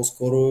употребява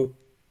по-скоро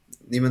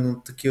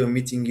именно такива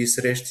митинги и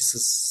срещи с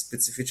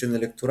специфичен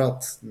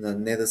електорат,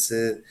 не да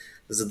се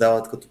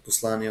задават като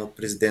послания от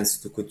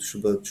президентството, които ще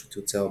бъдат чути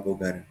от цяла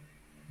България.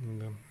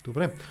 Да,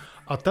 добре.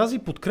 А тази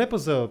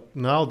подкрепа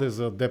на АЛДЕ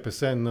за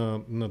ДПС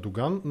на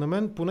Доган, на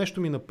мен по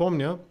нещо ми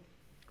напомня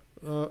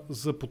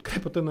за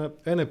подкрепата на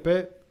НП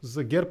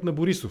за ГЕРБ на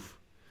Борисов.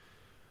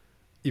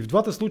 И в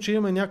двата случая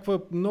имаме някаква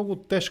много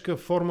тежка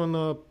форма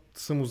на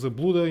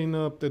самозаблуда и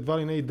на едва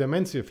ли не и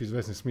деменция в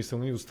известен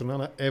смисъл и от страна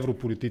на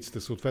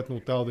европолитиците, съответно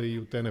от АЛДЕ и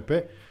от НП.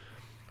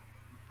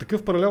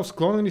 Такъв паралел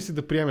склонен ли си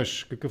да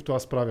приемеш, какъвто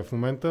аз правя в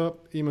момента,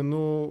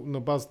 именно на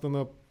базата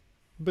на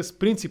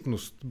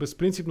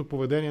безпринципно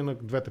поведение на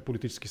двете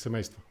политически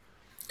семейства?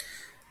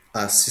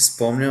 Аз си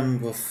спомням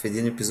в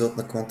един епизод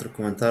на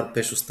Контракоментар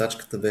Пешо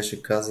Стачката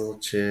беше казал,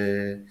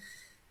 че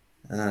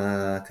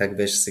как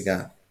беше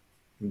сега?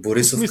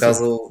 Борисов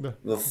казал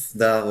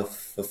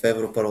в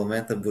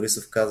Европарламента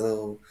Борисов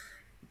казал,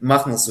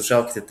 махнал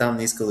слушалките там,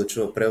 не искал да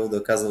чува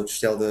превода, казал, че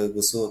щял да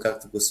гласува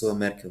както гласува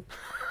Меркел.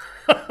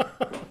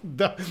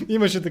 Да,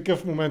 имаше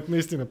такъв момент,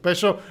 наистина.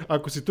 Пешо,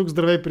 ако си тук,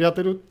 здравей,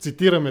 приятелю,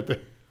 цитираме те.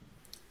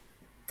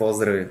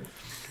 Поздрави.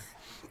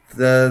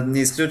 Да, не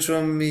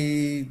изключвам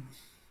и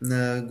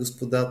на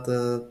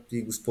господата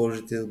и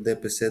госпожите от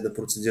ДПС да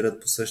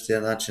процедират по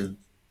същия начин.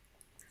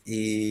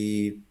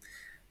 И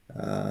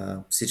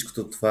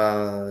всичкото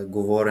това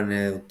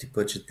говорене от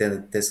типа, че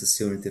те са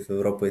силните в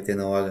Европа и те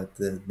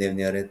налагат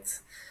дневния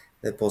ред,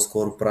 е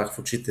по-скоро прах в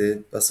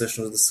очите, а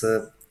всъщност да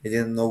са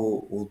един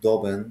много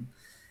удобен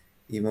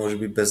и може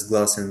би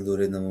безгласен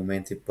дори на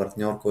моменти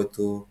партньор,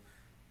 който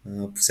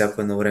по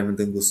всяко едно време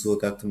да гласува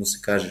както му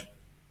се каже.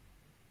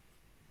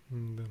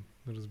 Да,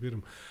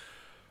 разбирам.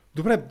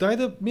 Добре, дай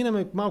да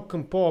минем малко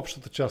към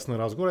по-общата част на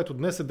разговора. Ето,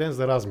 днес е ден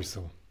за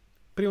размисъл.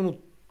 Примерно,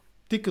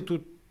 ти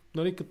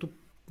като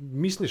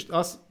мислиш,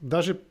 аз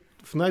даже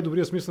в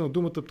най-добрия смисъл на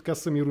думата така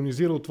съм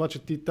иронизирал това, че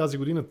ти тази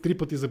година 3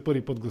 пъти за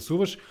първи път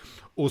гласуваш.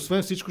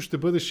 Освен всичко ще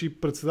бъдеш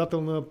и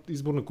председател на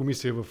изборна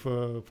комисия в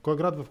кой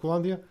град в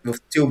Холандия? В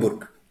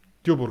Тилбург.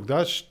 Тилбург,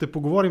 да. Ще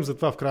поговорим за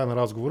това в края на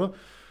разговора.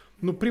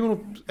 Но,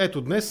 примерно,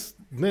 ето, днес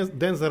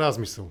ден за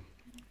размисъл.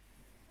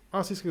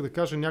 Аз исках да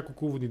кажа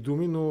няколко уводни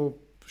думи, но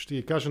ще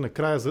ги кажа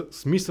накрая за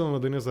смисъла на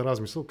деня за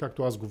размисъл,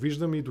 както аз го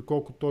виждам и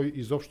доколко той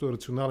изобщо е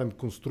рационален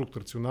конструкт,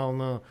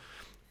 рационален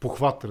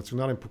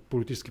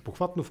политически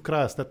похват, но в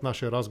края, след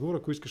нашия разговор,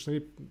 ако искаш,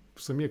 нали,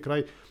 в самия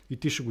край и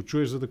ти ще го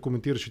чуеш, за да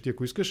коментираш и ти,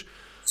 ако искаш.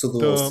 С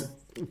удоволствие.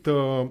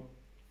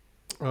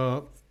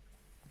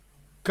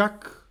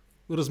 Как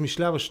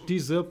размишляваш ти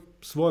за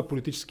своя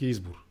политически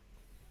избор?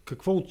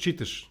 Какво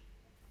отчиташ?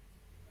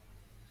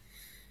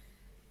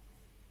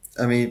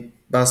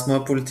 Аз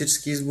моя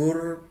политически избор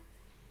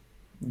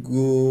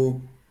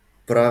го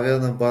правя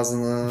на база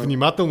на...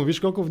 Внимателно, виж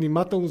колко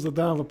внимателно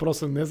задавам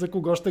въпроса. Не за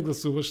кого ще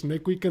гласуваш, не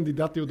кои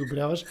кандидати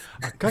одобряваш,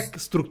 а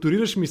как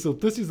структурираш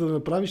мисълта си, за да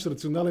направиш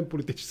рационален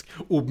политически,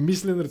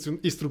 обмислен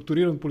и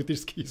структуриран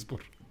политически избор.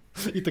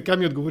 И така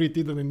ми отговори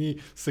ти да не ни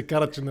се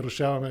кара, че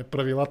нарушаваме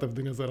правилата в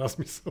деня за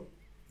размисъл.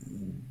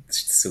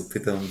 Ще се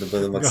опитам да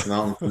бъда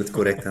максимално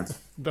политкоректен.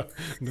 Да.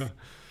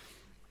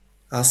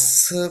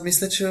 Аз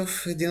мисля, че в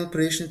един от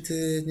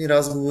предишните ни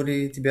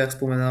разговори ти бях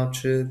споменал,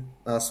 че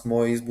аз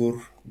моя избор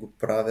го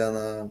правя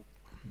на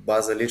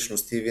база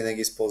личности и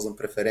винаги използвам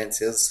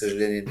преференция. За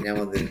съжаление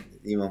няма да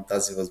имам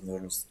тази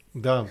възможност.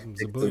 Да,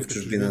 за българите в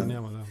чужбина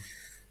няма, да.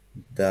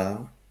 Да.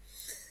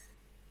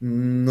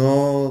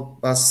 Но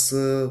аз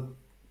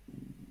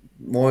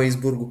моя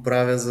избор го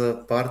правя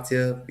за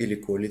партия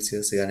или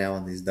коалиция. Сега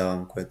няма да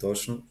издавам кое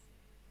точно.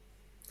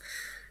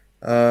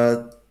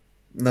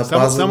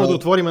 Само да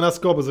отворим една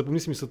скоба, запомни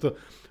си мисълта.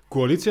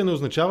 Коалиция не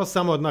означава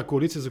само една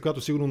коалиция, за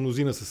която сигурно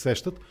мнозина се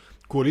сещат.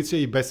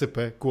 Коалиция и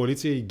БСП,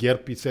 коалиция и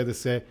ГЕРБ и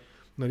СДС.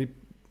 Нали,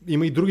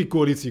 има и други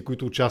коалиции,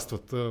 които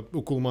участват.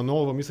 Около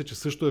Манолова мисля, че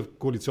също е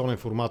коалиционен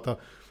формат.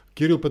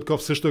 Кирил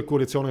Петков също е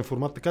коалиционен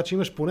формат. Така че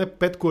имаш поне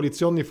 5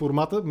 коалиционни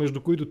формата,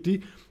 между които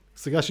ти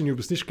сега ще ни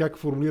обясниш как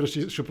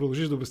формулираш, ще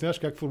продължиш да обясняваш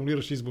как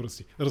формулираш избора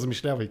си,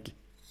 размишлявайки.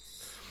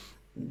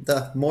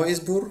 Да, мой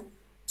избор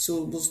се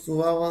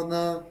основава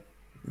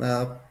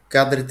на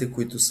кадрите,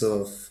 които са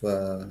в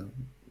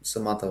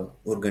самата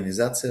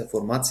организация,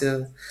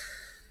 формация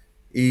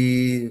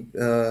и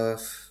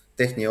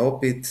техния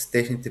опит,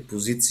 техните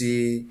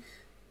позиции,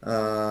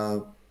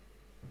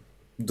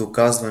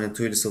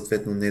 доказването или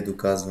съответно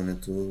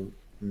недоказването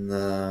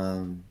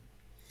на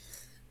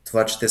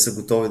това, че те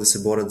са готови да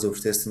се борят за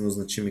обществено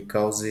значими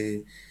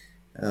каузи,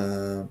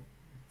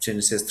 че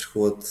не се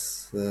страхуват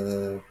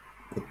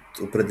от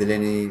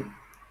определени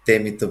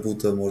теми,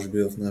 табута, може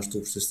би, в нашето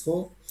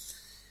общество.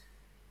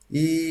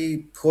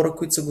 И хора,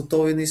 които са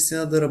готови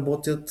наистина да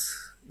работят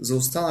за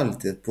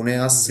останалите. Поне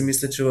аз си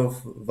мисля, че в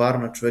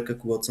Варна човека,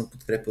 когато съм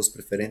подкрепил с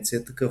преференция,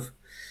 е такъв.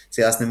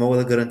 Сега аз не мога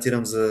да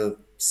гарантирам за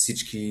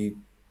всички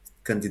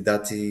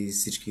кандидати,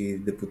 всички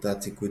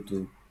депутати,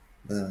 които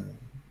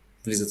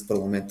влизат в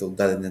парламента от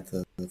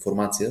дадената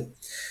формация.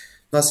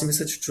 Но аз си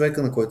мисля, че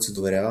човека, на който се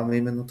доверявам, е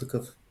именно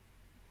такъв.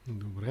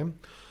 Добре.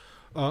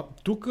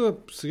 Тук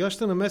сега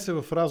ще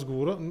намеся в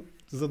разговора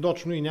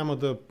задочно и няма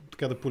да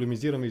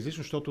полемизираме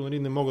излишно, защото нали,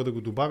 не мога да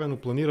го добавя, но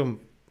планирам,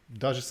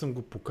 даже съм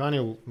го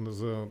поканил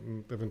за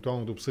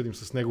евентуално да обсъдим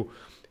с него,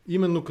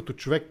 именно като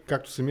човек,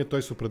 както самия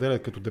той се определя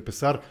като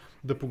депесар,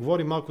 да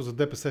поговорим малко за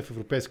ДПС в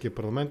Европейския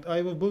парламент, а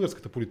и в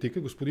българската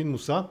политика. Господин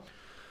Муса,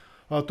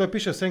 той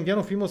пише: Асен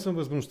Генов, имал съм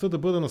възможността да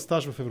бъда на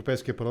стаж в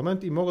Европейския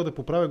парламент и мога да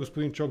поправя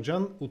господин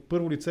Чокджан от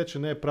първо лице, че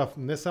не е прав.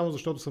 Не само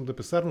защото съм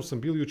депесар, но съм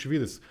бил и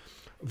очевидец.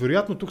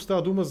 Вероятно тук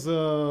става дума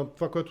за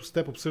това, което с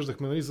теб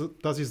обсъждахме, нали, за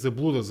тази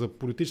заблуда, за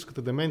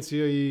политическата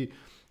деменция и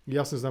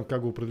аз не знам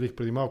как го определих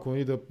преди малко,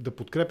 нали, да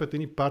подкрепят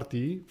едни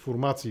партии,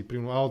 формации,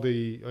 примерно АЛДЕ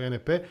и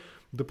ЕНП,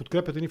 да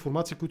подкрепят едни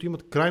формации, които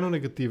имат крайно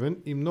негативен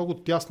и много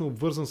тясно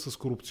обвързан с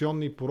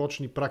корупционни и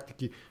порочни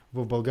практики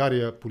в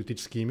България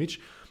политически имидж.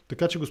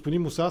 Така че,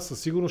 господин Муса, със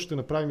сигурност ще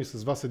направим и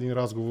с вас един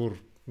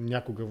разговор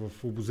някога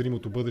в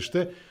обозримото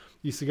бъдеще.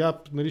 И сега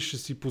нали, ще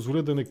си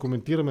позволя да не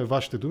коментираме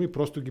вашите думи,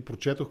 просто ги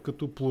прочетох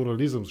като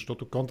плурализъм,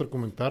 защото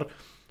контракоментар,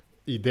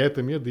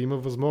 идеята ми е да има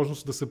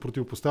възможност да се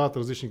противопоставят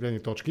различни гледни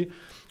точки.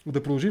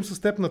 Да продължим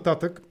с теб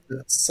нататък.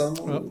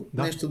 Само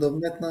нещо да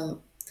вметна.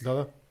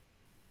 Да.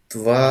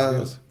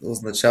 Това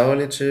означава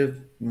ли, че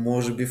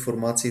може би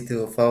формациите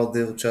в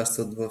АЛДЕ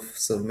участват в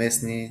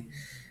съвместни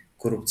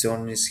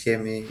корупционни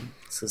схеми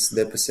с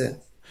ДПС?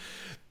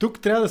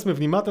 Тук трябва да сме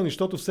внимателни,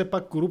 защото все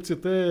пак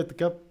корупцията е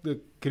така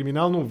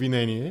криминално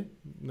обвинение,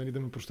 нали, да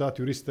ме прощават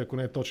юристите, ако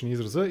не е точен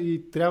израза,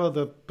 и трябва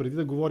да, преди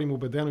да говорим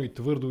убедено и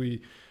твърдо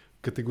и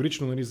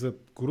категорично, нали, за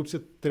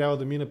корупция, трябва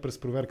да мине през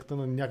проверката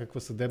на някаква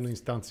съдебна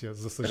инстанция.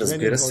 За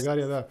съжаление в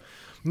България, да.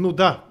 Но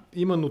да,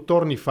 има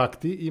ноторни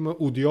факти, има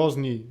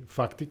одиозни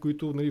факти,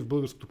 които, нали, в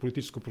българското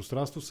политическо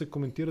пространство се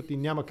коментират и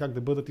няма как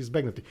да бъдат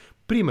избегнати.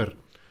 Пример.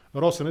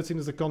 Росенец и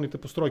незаконните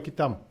постройки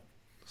там.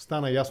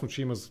 Стана ясно,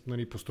 че има,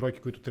 нали, постройки,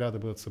 които трябва да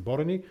бъдат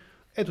съборени.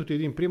 Ето ти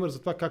един пример за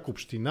това как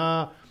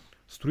община,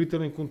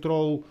 строителен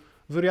контрол,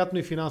 вероятно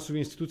и финансови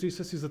институции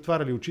са си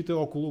затваряли очите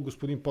около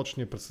господин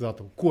почетния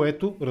председател.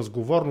 Което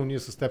разговорно ние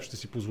с теб ще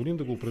си позволим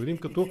да го определим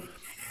като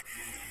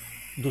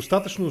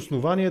достатъчно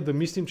основание да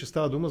мислим, че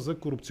става дума за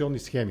корупционни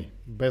схеми,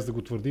 без да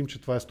го твърдим,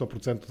 че това е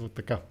 100%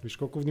 така. Виж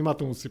колко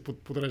внимателно си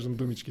подреждам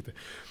думичките.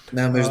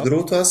 Да, между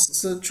другото,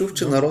 аз чух,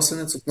 че на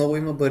Росенец отново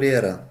има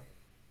бариера.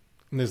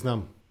 Не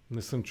знам.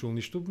 Не съм чул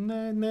нищо.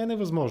 Не е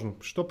невъзможно.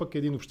 Що пък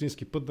един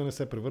общински път да не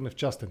се превърне в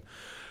частен?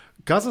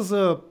 Каза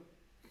за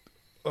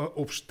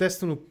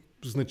обществено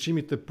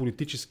значимите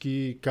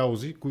политически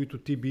каузи, които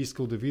ти би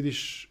искал да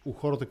видиш у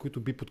хората,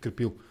 които би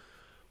подкрепил.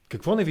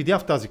 Какво не видя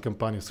в тази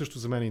кампания? Също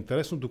за мен е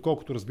интересно,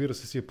 доколкото, разбира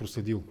се, си е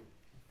проследил.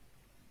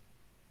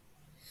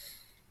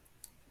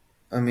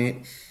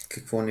 Ами,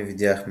 какво не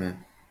видяхме?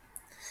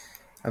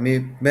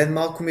 Ами, мен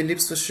малко ми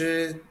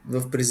липсваше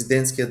в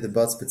президентския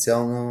дебат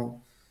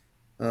специално.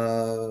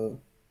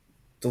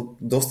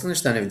 Доста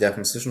неща не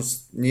видяхме.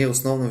 Всъщност, ние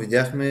основно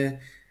видяхме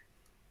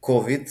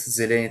COVID,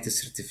 зелените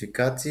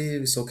сертификати,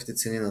 високите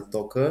цени на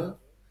тока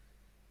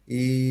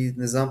и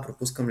не знам,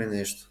 пропускам ли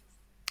нещо.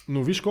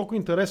 Но виж колко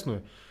интересно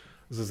е.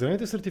 За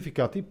зелените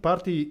сертификати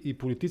партии и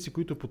политици,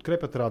 които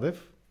подкрепят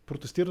Радев,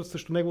 протестират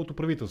срещу неговото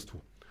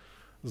правителство.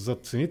 За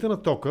цените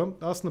на тока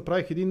аз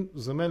направих един,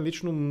 за мен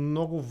лично,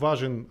 много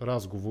важен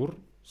разговор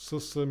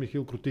с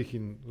Михаил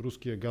Кротихин,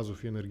 руския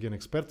газов и енергиен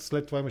експерт.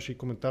 След това имаше и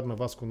коментар на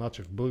Васко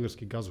Начев,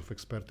 български газов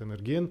експерт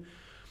енергиен.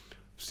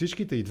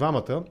 Всичките и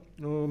двамата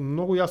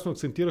много ясно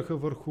акцентираха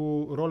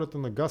върху ролята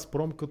на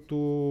Газпром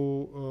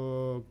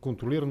като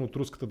контролиран от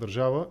руската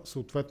държава,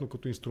 съответно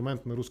като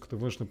инструмент на руската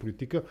външна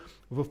политика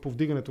в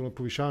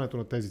повишаването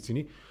на тези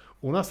цени.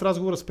 У нас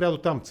разговора спря до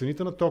там.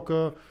 Цените на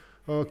тока,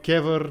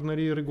 Кевър,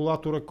 нали,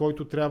 регулатора,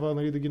 който трябва,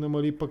 нали, да ги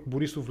намали, пък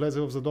Борисов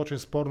влезе в задочен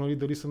спор, нали,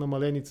 дали са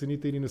намалени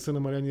цените или не са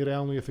намалени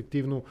реално и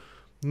ефективно.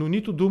 Но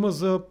нито дума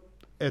за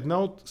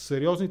една от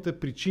сериозните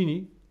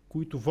причини,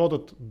 които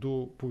водат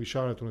до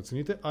повишаването на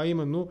цените, а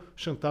именно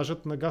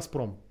шантажът на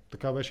Газпром.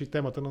 Така беше и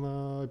темата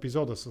на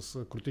епизода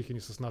с Кротихин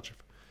и с Начев.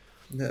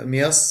 Ами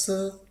аз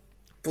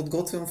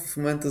подготвям в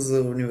момента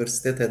за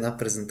университета една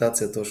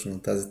презентация точно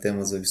на тази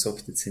тема за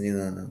високите цени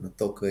на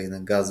тока и на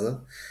газа.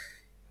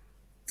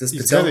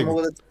 Специално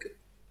мога да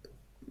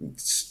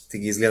ще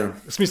ги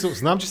изгледам. В смисъл,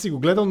 знам, че си го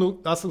гледал, но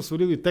аз съм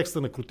свалил и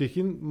текста на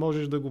Кротихин.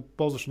 Можеш да го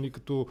ползваш ни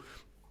като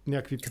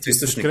някакви... Като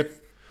източник.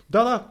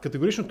 Да,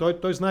 категорично.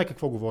 Той знае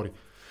какво говори.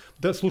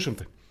 Да, слушам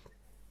те.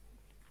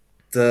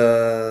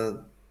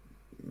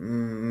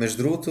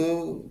 Между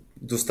другото,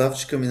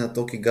 доставчика ми на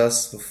ток и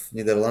газ в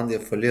Нидерландия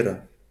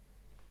фалира.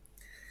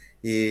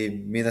 И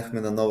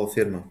минахме на нова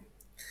фирма.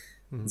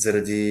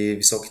 Заради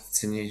високите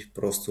цени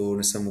просто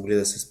не са могли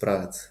да се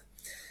справят.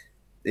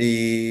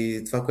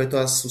 И това, което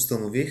аз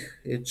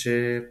установих, е,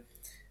 че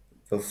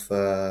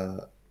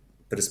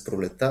през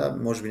пролета,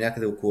 може би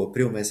някъде около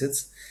април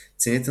месец,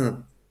 цените на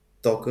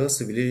тока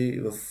са били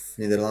в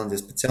Нидерландия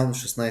специално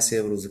 16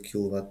 евро за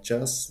киловатт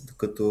час,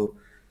 докато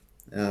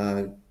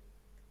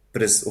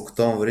през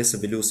октомври са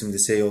били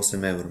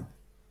 88 евро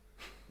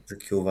за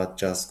киловатт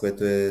час,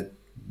 което е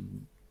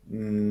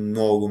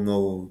много,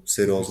 много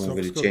сериозно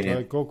увеличение.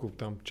 Това е колко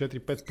там?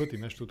 4-5 пъти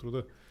нещо от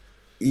рода.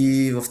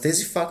 И в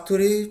тези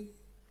фактори,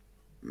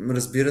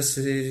 разбира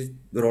се,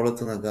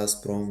 ролята на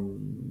Газпром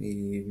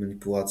и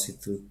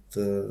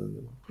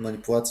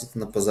манипулациите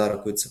на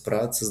пазара, които се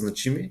правят, са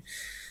значими.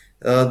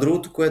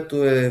 Другото,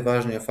 което е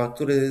важният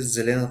фактор, е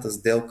зелената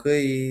сделка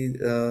и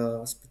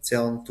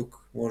специално тук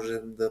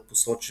може да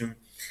посочим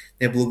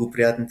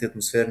неблагоприятните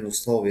атмосферни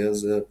условия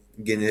за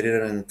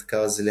генериране на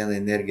такава зелена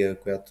енергия,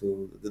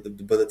 която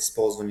да бъдат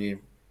използвани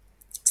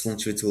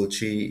слънчевите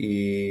лъчи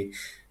и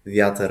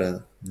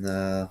вятъра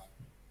на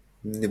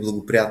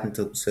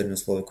неблагоприятните атмосферни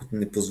условия, които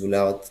не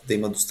позволяват да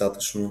има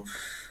достатъчно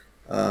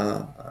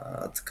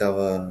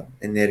такава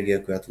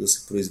енергия, която да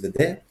се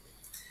произведе.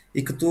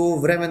 И като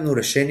временно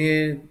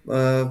решение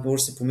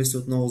може да се помисли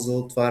отново за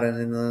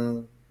отваряне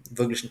на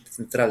въглищните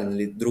централи.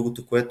 Нали?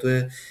 Другото, което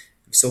е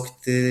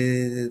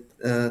високите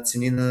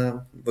цени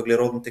на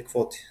въглеродните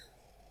квоти.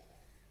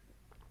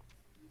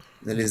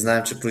 Нали,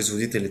 знаем, че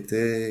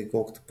производителите,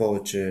 колкото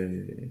повече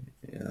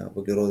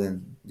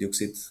въглероден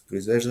диоксид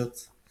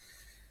произвеждат,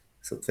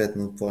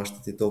 съответно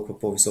плащат и толкова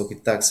по-високи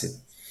такси.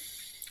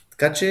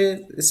 Така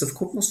че е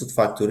съвкупност от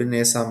фактори, не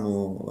е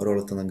само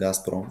ролята на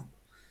Газпром,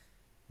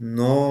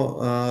 но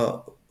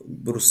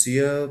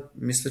Русия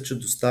мисля, че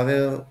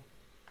доставя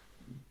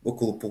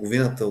около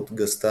половината от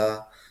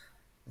газта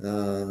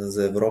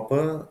за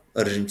Европа.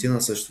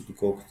 Аржентина също,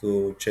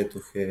 доколкото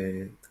четох,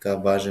 е така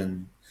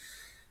важен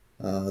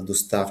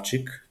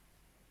доставчик.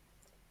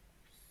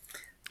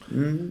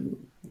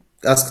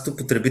 Аз като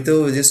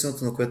потребител,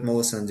 единственото, на което мога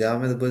да се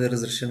надявам, е да бъде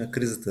разрешена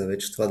кризата.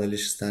 Вече това дали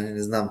ще стане,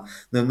 не знам.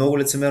 Но е много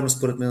лицемерно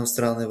според мен от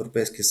страна на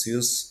Европейския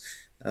съюз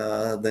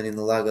да ни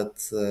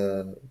налагат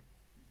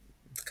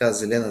така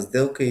зелена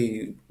сделка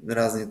и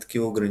разни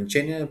такива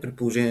ограничения, при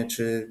положение,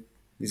 че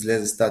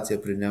излезе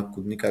статия преди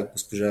няколко дни, как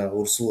госпожа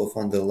Урсула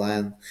фон дер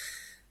Лайен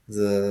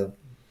за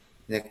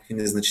някакви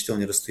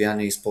незначителни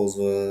разстояния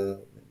използва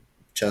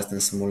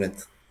частен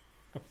самолет.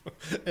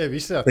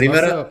 Виж сега,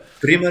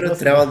 Примерът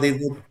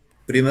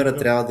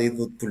трябва да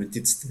идва от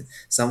политиците.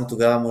 Само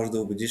тогава можеш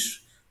да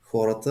убедиш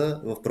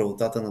хората в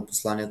правотата на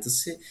посланията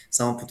си.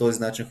 Само по този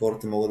начин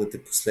хората могат да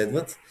те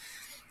последват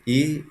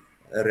и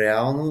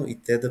реално и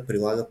те да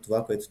прилагат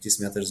това, което ти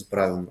смяташ за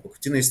правилно. Ако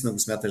ти наистина го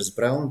смяташ за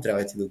правилно,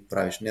 трябва и ти да го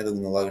правиш, не да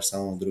го налагаш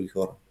само на други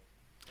хора.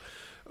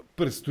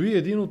 Предстои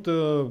един от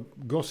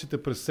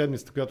гостите през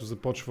седмицата, която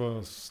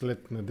започва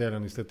след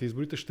неделя и след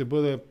изборите, ще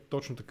бъде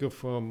точно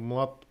такъв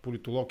млад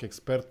политолог,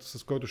 експерт,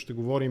 с който ще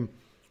говорим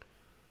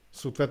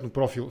съответно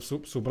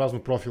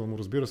съобразно профила му,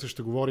 разбира се,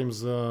 ще говорим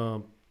за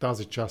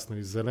тази част,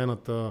 нали,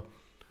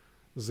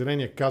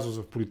 зеления казус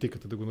в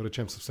политиката, да го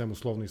наречем съвсем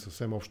условно и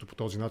съвсем общо по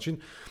този начин.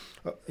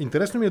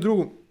 Интересно ми е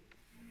друго.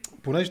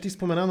 Понеже ти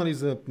спомена, нали,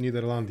 за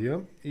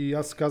Нидерландия и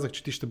аз казах,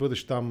 че ти ще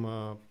бъдеш там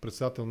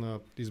председател на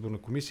изборна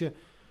комисия.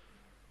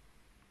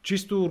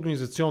 Чисто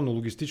организационно,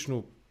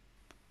 логистично,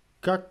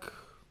 как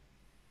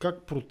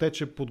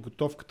протече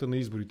подготовката на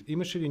изборите?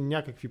 Имаше ли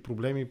някакви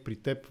проблеми при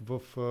теб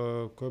в...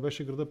 кой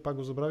беше града? Пак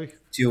го забравих?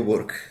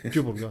 Тилбург.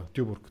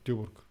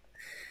 Тилбург.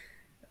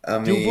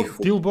 Ами...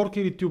 Тилбург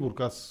или Тилбург?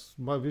 Аз,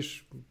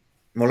 виж...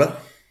 Моля?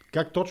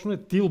 Как точно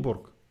е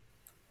Тилбург?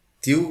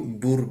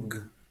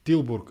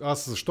 Тилбург.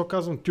 Аз защо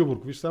казвам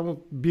Тилбург? Виж,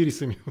 само бири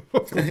са ми.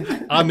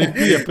 А не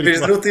пия при това.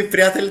 Между другото и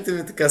приятелите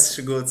ми така се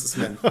шегуват с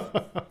мен.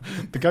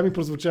 Така ми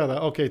прозвуча, да.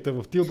 Окей,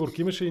 в Тилбург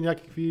имаше ли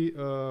някакви...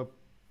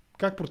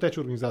 Как протече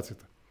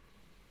организацията?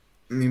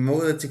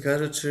 Мога да ти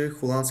кажа, че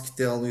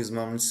холандските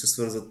алоизмамници се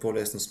свързват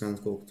по-лесно с мен,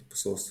 отколкото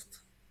посолството.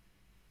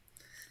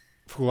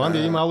 В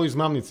Холандия има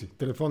алоизмамници,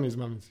 телефонни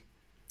измамници.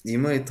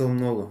 Има и то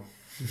много.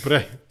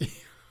 Добре.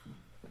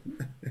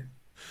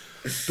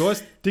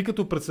 Тоест, ти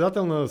като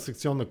председател на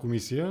секционна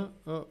комисия,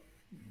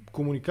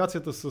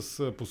 комуникацията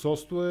с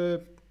посолство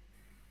е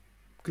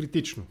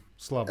критично,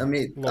 слабо.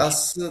 Ами, лошо.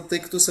 Аз, тъй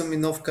като съм и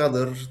нов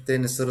кадър, те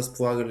не са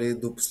разполагали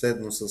до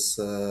последно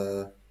с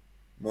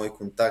мои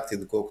контакти,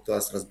 доколкото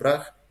аз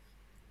разбрах.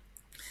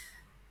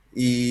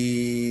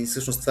 И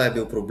всъщност това е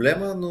бил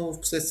проблема, но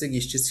в последствие ги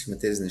изчистихме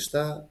тези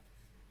неща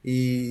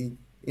и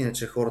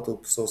иначе хората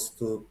от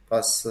посолството,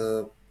 аз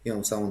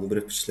имам само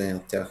добри впечатления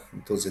от тях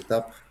на този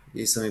етап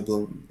и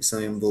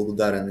съм им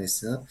благодарен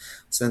наистина.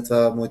 Освен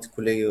това, моите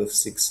колеги в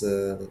СИК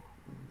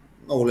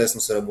много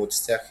лесно се работи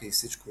с тях и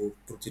всичко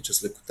протича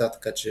с лекота,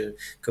 така че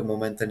към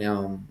момента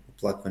нямам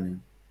оплакване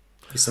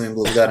и съм им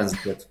благодарен за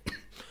това.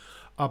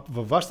 А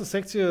във вашата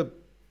секция,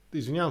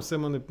 извинявам се,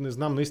 не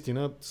знам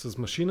наистина, с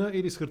машина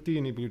или с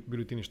хартиени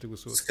бюлетини ще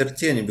гласувате? С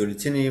хартиени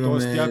бюлетини имаме...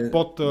 Тоест тя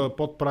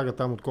под прага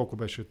там от колко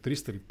беше?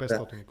 300 или 500?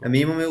 Да. Ами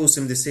имаме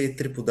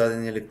 83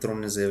 подадени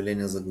електронни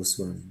заявления за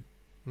гласуване.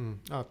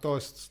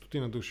 Тоест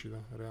 100 души,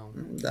 да, реално.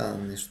 Да,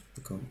 нещо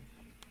такова.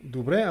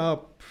 Добре,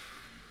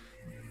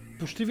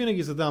 почти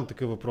винаги задавам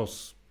такъв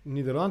въпрос.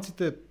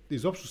 Нидерландците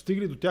изобщо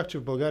стигли до тях, че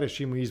в България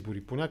ще има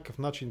избори. По някакъв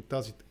начин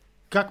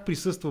как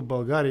присъства в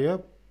България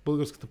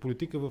българската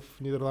политика в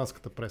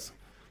нидерландската преса?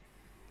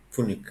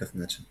 По никакъв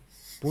начин.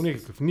 По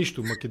никакъв.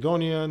 Нищо.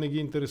 Македония не ги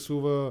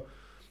интересува,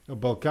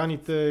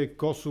 Балканите,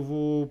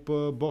 Косово,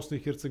 Босна и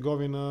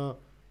Херцеговина.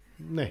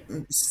 Не.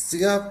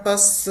 Сега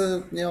аз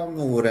нямам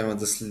много време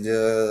да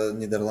следя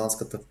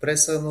нидерландската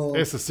преса,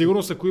 но... Със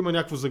сигурност, ако има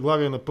някакво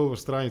заглавие на първа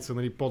страница,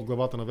 нали, под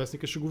главата на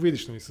вестника, ще го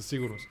видиш, нали, със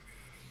сигурност.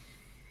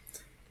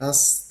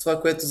 Аз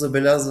това, което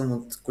забелязвам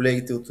от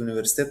колегите от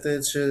университета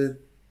е, че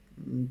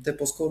те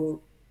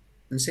по-скоро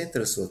не се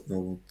интересуват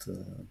много от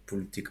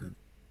политика.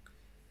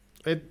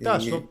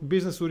 Защото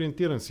бизнес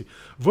ориентиран си.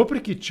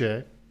 Въпреки,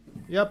 че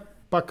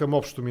пак към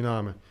общо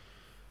минаваме.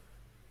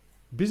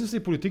 Бизнесът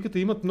и политиката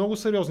имат много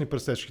сериозни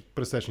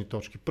пресечни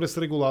точки. През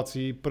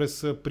регулации,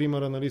 през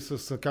примера, нали,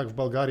 с как в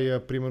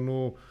България,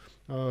 примерно,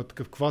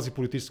 такъв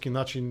квазиполитически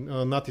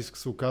натиск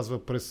се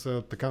оказва през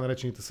така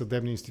наречените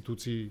съдебни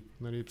институции,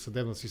 нали,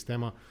 съдебна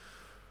система.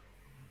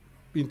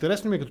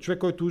 Интересно ми е като човек,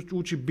 който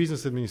учи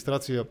бизнес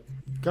администрация,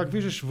 как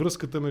виждаш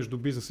връзката между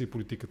бизнеса и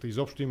политиката?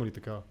 Изобщо има ли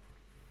такава?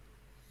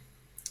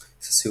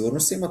 Със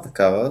сигурност има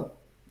такава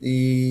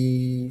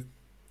и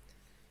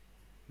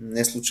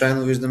не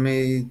случайно виждаме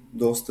и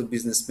доста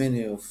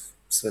бизнесмени в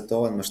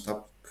световен мащаб,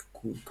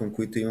 към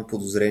които има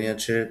подозрения,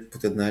 че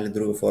под една или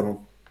друга форма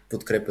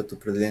подкрепят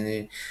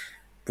определени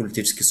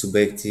политически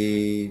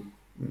субекти,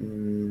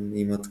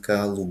 има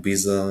така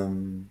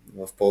лобизъм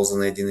в полза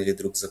на един или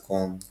друг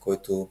закон,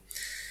 който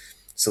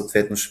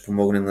съответно ще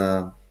помогне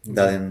на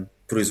даден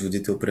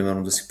производител,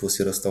 примерно, да си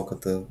пласира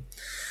стоката.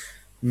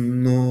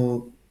 Но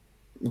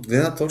от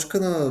гледна точка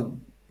на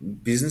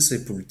бизнеса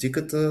и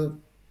политиката,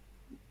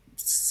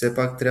 все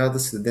пак трябва да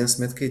си дадем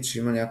сметка и че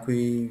има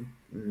някои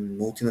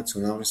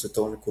мултинационални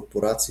световни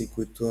корпорации,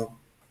 които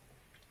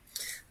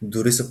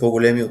дори са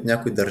по-големи от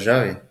някои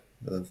държави.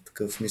 В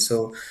такъв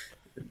смисъл,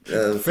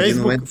 в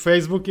един момент.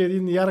 Фейсбук е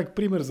един ярък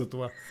пример за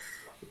това.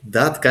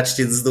 Да, така че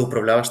ти за да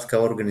управляваш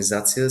такава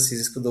организация си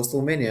изисква доста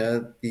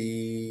умения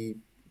и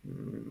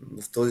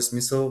в този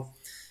смисъл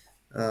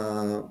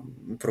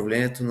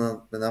управлението на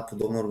една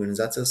подобна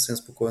организация съвсем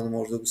спокойно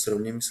може да го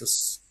сравним и с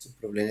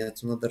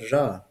управлението на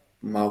държава.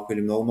 Малко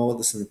или много могат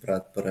да се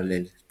направят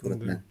паралели, според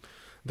мен.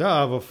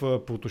 Да,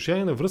 по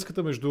отношение на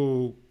връзката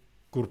между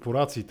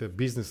корпорациите,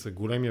 бизнеса,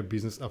 големия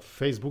бизнес, а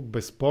Фейсбук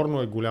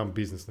безспорно е голям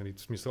бизнес. Нали?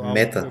 В смисъл,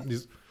 Мета.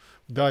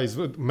 Да,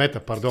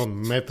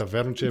 Мета,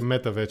 верно, че е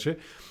Мета вече.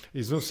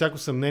 Извън всяко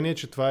съмнение,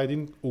 че това е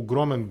един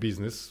огромен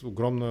бизнес,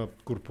 огромна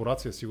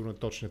корпорация, сигурно е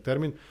точният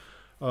термин.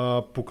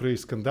 Покрай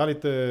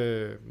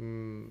скандалите,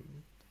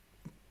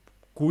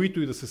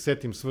 които и да се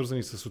сетим,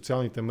 свързани с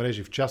социалните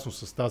мрежи, в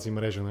частност с тази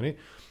мрежа, нали,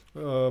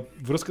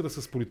 връзката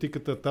с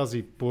политиката,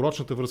 тази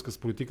порочната връзка с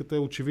политиката е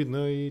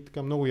очевидна и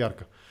така много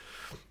ярка.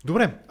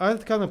 Добре, айде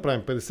така да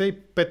направим.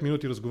 55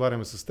 минути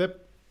разговаряме с теб.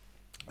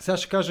 Сега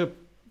ще кажа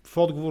в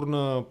отговор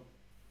на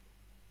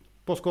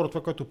по-скоро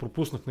това, което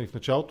пропуснах в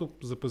началото.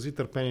 Запази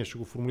търпение, ще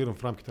го формулирам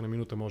в рамките на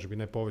минута, може би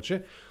не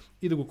повече,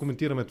 и да го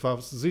коментираме това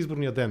за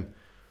изборния ден.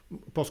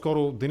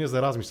 По-скоро деня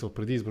за размисъл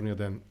преди изборния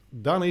ден.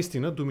 Да,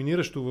 наистина,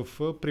 доминиращо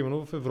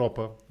примерно в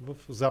Европа, в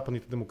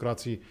западните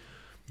демокрации,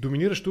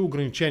 доминиращо е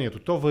ограничението.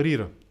 То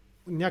варира.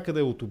 Някъде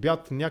е от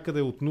обяд, някъде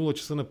е от 0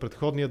 часа на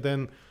предходния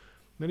ден,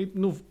 нали?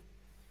 Но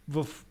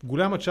в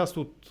голяма част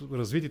от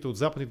развитите от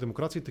западните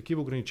демокрации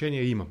такива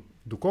ограничения има.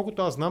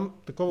 Доколкото аз знам,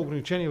 такова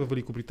ограничение в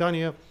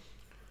Великобритания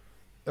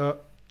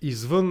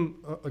извън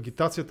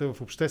агитацията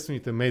в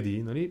обществените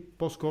медии, нали,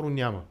 по-скоро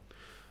няма.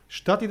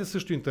 Щатите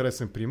също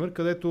интересен пример,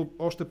 където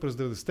още през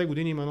 90-те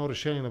години има едно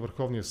решение на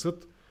Върховния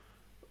съд,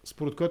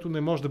 според което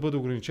не може да бъде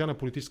ограничена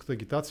политическата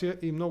агитация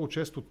и много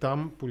често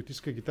там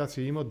политическа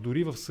агитация има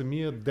дори в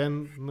самия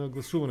ден на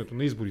гласуването,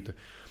 на изборите.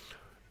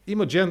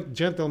 Има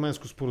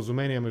джентълменско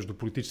споразумение между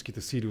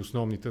политическите сили,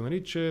 основните,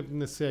 нали, че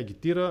не се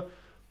агитира,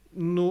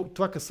 но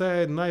това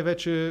касае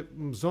най-вече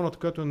зоната,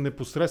 която е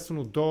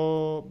непосредствено до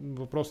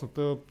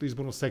въпросната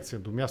изборна секция,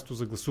 до място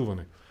за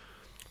гласуване.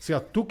 Сега,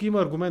 тук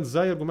има аргумент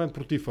за и аргумент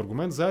против.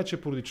 Аргумент за е,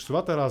 че поради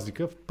часовата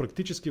разлика,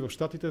 практически в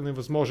щатите е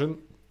невъзможен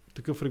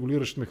такъв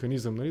регулиращ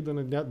механизъм, нали,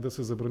 да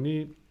се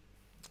забрани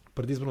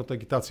предизборната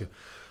агитация.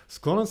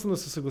 Склонен съм да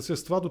се съглася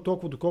с това,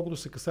 доколкото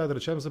се касае, да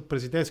речем, за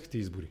президентските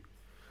избори.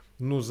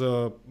 Но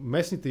за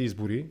местните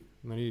избори,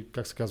 нали,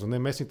 как се казва, не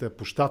местните, а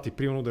по щати,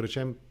 примерно да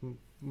речем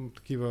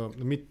такива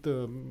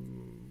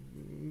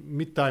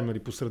мидтайм, нали,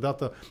 по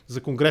средата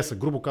за Конгреса,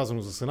 грубо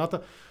казано за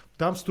Сената,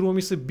 там струва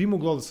ми се би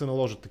могло да се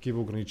наложат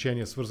такива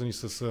ограничения, свързани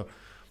с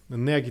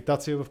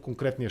неагитация в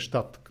конкретния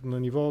щат, на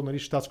ниво, нали,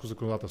 щатско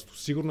законодателство.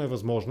 Сигурно е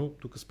възможно,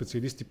 тук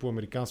специалисти по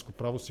американско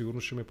право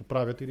сигурно ще ме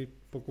поправят или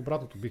пък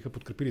обратното биха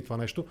подкрепили това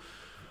нещо,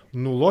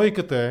 но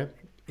логиката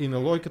и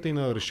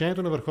на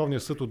решението на Върховния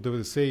съд от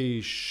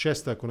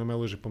 96-та, ако не ме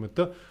лъже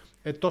паметта,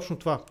 е точно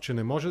това, че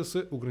не може да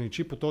се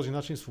ограничи по този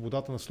начин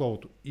свободата на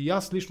словото. И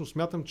аз лично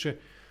смятам, че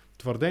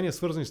твърдения,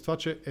 свързани с това,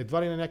 че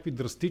едва ли на някакви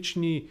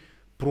драстични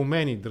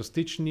промени,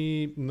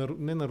 драстични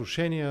не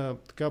нарушения,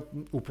 така,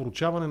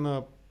 опоручаване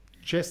на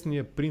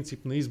честния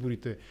принцип на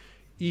изборите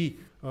и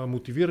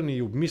мотивиран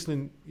и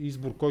обмислен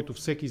избор, който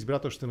всеки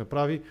избирател ще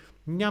направи,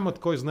 нямат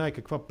кой знае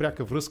каква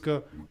пряка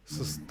връзка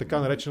с така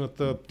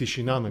наречената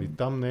тишина. Нали.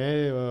 Там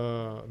не е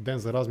ден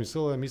за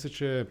размисъл, мисля,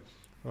 че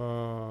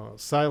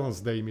Silence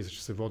Day, мисля,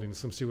 че се води, не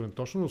съм сигурен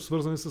точно, но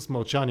свързани с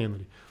мълчание.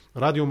 Нали.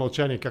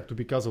 Радиомълчание, както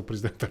би казал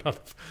президента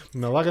Радев.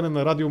 Налагане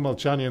на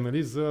радиомълчание,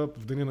 нали, в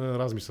деня на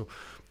размисъл.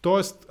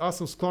 Тоест, аз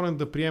съм склонен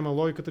да приема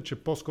логиката, че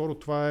по-скоро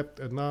това е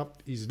една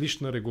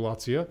излишна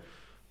регулация,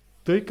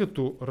 тъй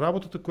като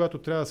работата, която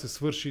трябва да се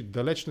свърши,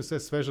 далеч не се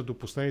свежда до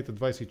последните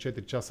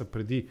 24 часа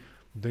преди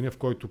деня, в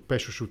който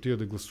Пешо ще отида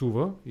да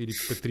гласува, или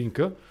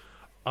Петринка,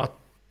 а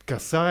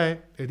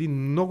касае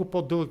един много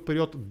по-дълъг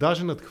период,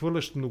 даже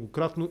надхвърлящ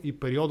многократно и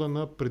периода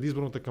на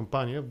предизборната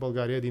кампания в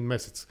България един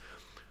месец.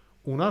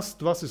 У нас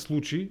това се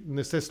случи,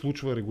 не се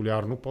случва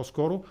регулярно,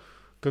 по-скоро.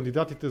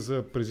 Кандидатите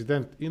за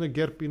президент и на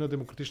ГЕРБ, и на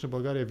Демократична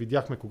България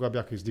видяхме кога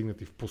бяха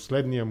издигнати в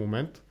последния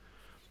момент.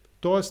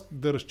 Тоест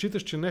да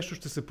разчиташ, че нещо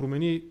ще се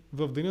промени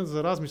в деня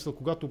за размисъл,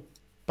 когато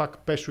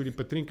пак Пешо или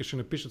Петринка ще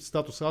напишат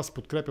статуса аз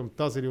подкрепям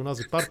тази или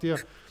онази партия,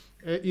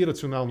 е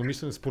ирационално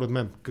мислене според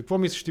мен. Какво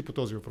мислиш ти по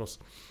този въпрос?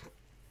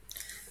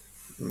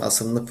 Аз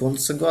съм напълно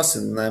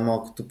съгласен.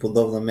 Най-малкото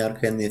подобна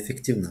мярка е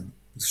неефективна,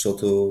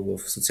 защото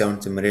в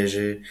социалните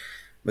мрежи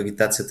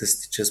агитацията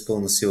се тече с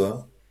пълна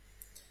сила.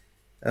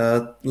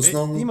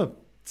 Основно... Има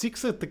ЦИК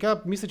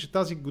така, мисля, че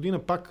тази година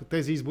пак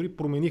тези избори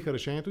промениха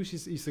решението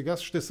и сега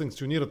ще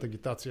санкционират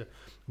агитация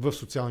в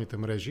социалните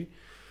мрежи.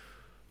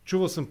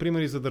 Чувал съм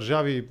примери за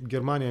държави,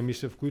 Германия,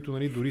 мисля, в които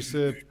нали, дори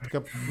се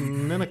така,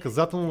 не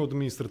наказателно, но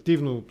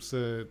административно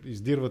се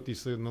издирват и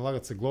се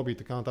налагат се глоби и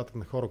така нататък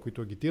на хора,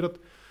 които агитират.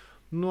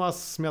 Но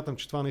аз смятам,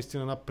 че това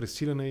наистина е една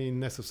пресилена и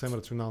не съвсем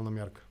рационална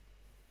мярка.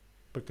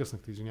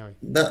 Прекъснахте, извинявай.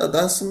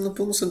 Да, съм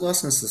напълно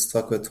съгласен с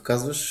това, което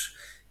казваш.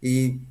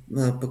 И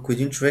пък ако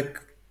един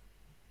човек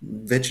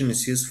вече не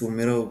си е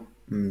сформирал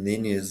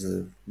мнение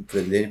за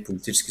определени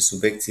политически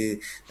субекти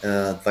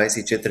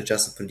 24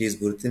 часа преди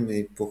изборите, ми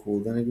е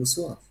по-хубаво да не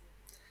гласува.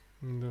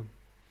 Да.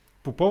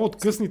 По повод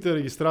късните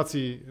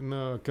регистрации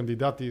на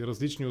кандидати,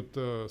 различни от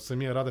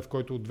самия Радев,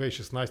 който от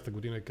 2016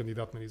 година е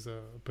кандидат нали, за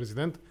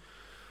президент,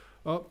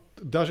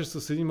 даже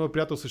с един мой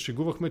приятел се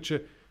шегувахме,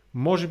 че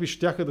може би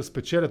щяха да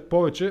спечелят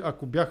повече,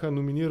 ако бяха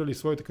номинирали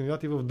своите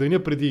кандидати в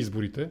деня преди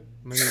изборите.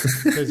 Нали,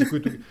 тези,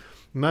 които...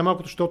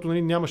 Най-малкото, защото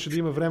нали, нямаше да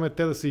има време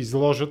те да се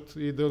изложат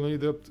и да...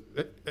 Нали,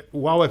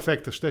 вау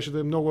ефекта, щеше да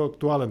е много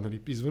актуален.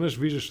 Нали. Изведнъж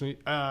виждаш, нали,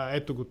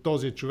 ето го,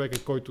 този е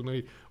човека, който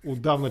нали,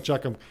 отдавна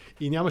чакам.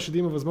 И нямаше да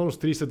има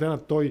възможност 30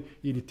 дена той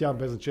или тя,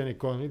 без значение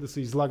кой, нали, да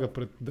се излага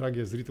пред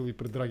драгия зрител и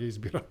пред драгия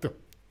избирател.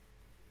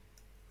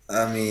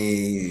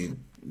 Ами,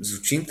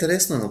 звучи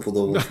интересно на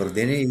подобно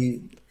твърдение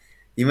и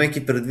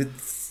имайки предвид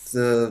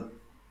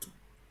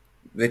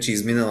вече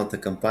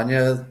изминалата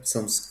кампания,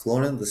 съм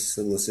склонен да се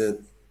съглася.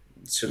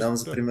 Ще дам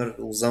за пример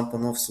Лозан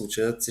Панов в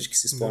случая. Всички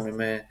си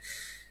спомняме,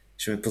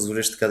 ще ми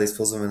позволиш така да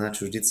използваме една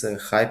чуждица,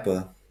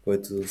 хайпа,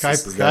 който се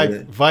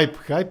създаде.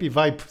 Хайп и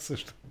вайп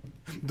също.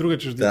 Друга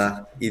чуждица.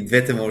 Да, и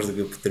двете може да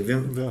ги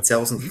употребим. Да.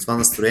 Цялостното това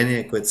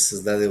настроение, което се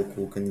създаде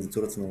около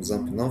кандидатурата на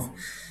Лозан Панов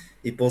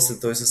и после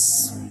той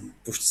с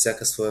почти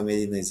всяка своя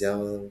медийна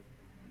изява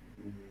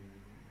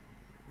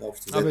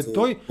общо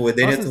взето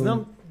поведението...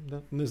 Аз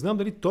не знам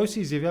дали той се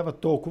изявява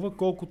толкова,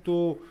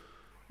 колкото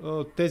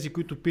тези,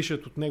 които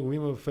пишат от него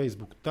има във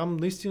Фейсбук. Там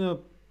наистина,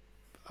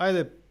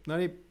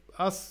 нали,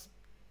 аз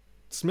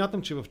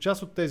смятам, че в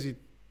част от тези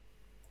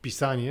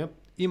писания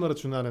има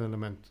рационален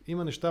елемент.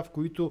 Има неща, в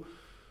които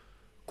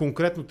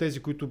конкретно тези,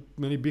 които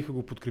нали, биха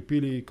го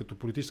подкрепили като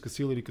политическа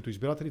сила или като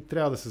избиратели,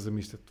 трябва да се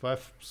замислят. Това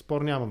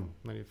спор нямам.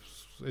 Нали,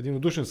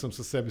 единодушен съм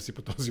със себе си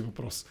по този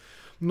въпрос.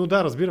 Но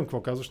да, разбирам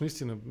какво казваш.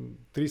 Наистина,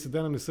 30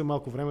 дена не са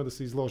малко време да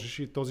се изложиш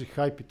и този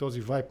хайп и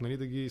този вайп нали,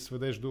 да ги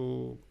сведеш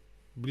до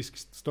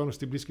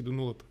стойности близки до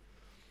нулата.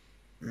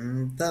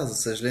 Да, за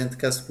съжаление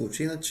така се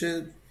получи,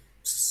 иначе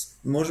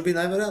може би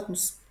най-вероятно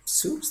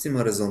сигурно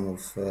има резон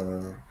в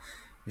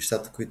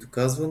нещата, които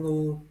казва,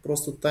 но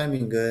просто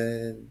тайминга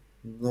е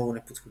много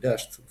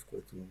неподходящ, в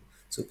който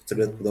се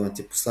употребят подобни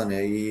тип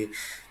послания. И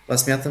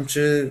аз смятам,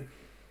 че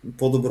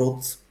по-добро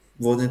от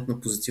воденето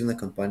на позитивна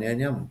кампания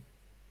няма.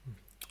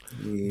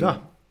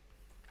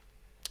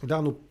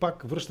 Да, но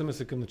пак връщаме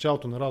се към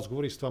началото на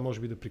разговора и с това може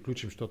би да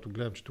приключим, защото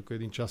гледам, че тук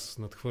един час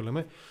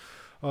надхвърляме.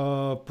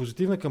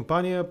 Позитивна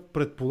кампания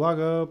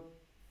предполага,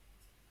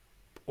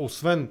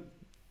 освен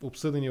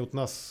обсъдения от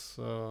нас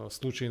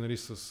случай нали,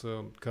 с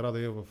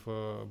Карадайъ в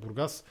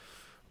Бургас,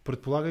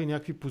 предполага и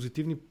някакви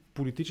позитивни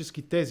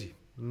политически тези.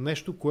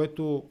 Нещо,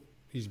 което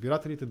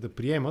избирателите да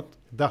приемат.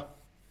 Да,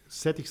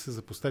 сетих се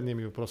за последния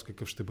ми въпрос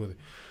какъв ще бъде.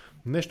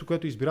 Нещо,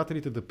 което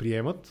избирателите да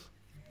приемат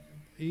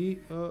и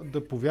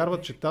да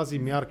повярват, че тази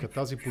мярка,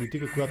 тази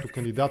политика, която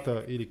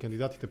кандидата или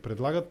кандидатите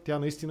предлагат, тя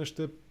наистина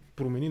ще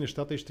промени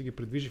нещата и ще ги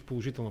предвижи в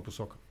положителна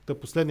посока.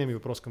 Последният ми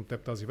въпрос към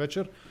теб тази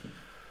вечер.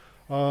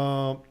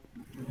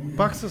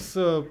 Пак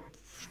с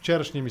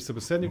вчерашния ми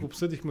събеседник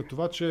обсъдихме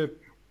това, че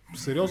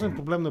сериозен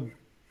проблем на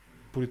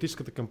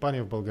политическата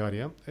кампания в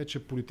България е,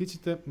 че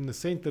политиците не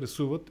се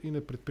интересуват и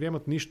не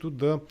предприемат нищо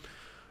да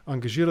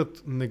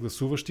ангажират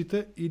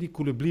негласуващите или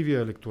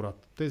колебливия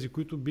електорат. Тези,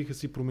 които биха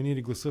си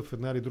променили гласа в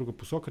една или друга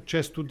посока,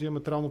 често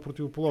диаметрално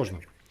противоположна.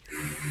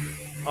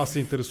 А се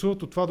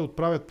интересуват от това да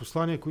отправят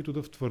послания, които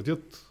да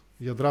втвърдят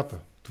ядрата,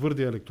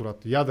 твърдия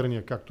електорат,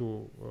 ядрения,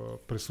 както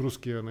през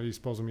руския, нали,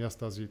 използвам и аз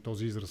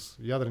този израз,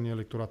 ядрения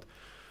електорат.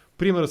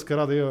 Примерът с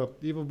Карадайъ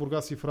и в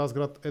Бургас и в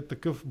Разград е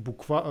такъв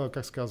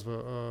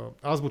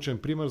азбучен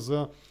пример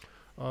за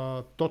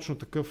точно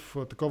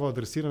такова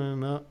адресиране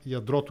на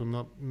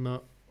ядрото, на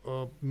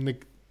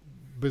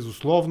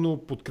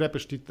безусловно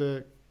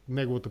подкрепящите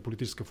неговата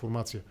политическа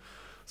формация.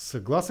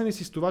 Съгласен ли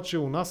си с това, че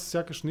у нас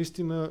сякаш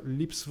наистина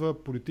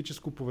липсва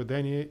политическо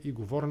поведение и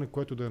говорене,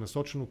 което да е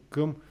насочено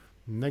към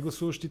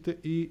негласуващите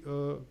и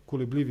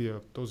колебливия,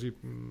 този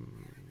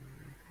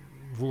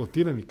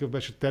волатилен, какъв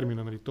беше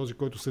термина, нали? Този,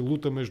 който се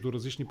лута между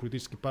различни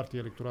политически партии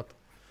и електората?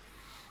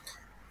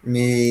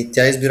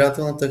 Тя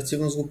избирателната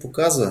активност го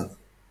показва.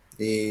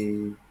 И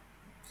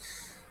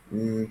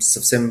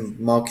съвсем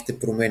малките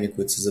промени,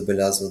 които се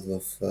забелязват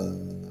в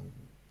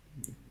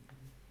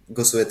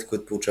гласовете,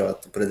 които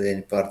получават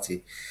определени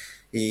партии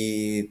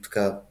и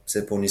така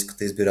все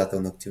по-ниската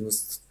избирателна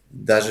активност,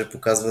 даже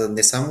показва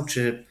не само,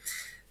 че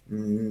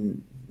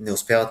не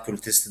успяват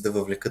политиците да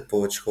въвлекат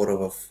повече хора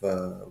в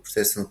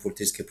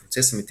обществено-политическия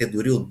процес, ами те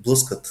дори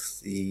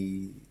отблъскат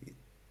и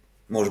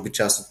може би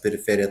част от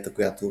периферията,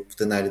 която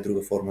под една или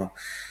друга форма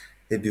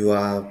е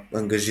била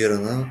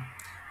ангажирана,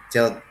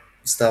 тя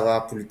става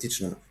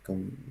аполитична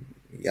към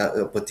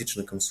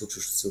апатична към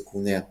случващото се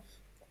около нея.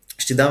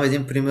 Ще дам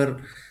един пример.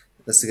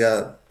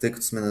 Сега, тъй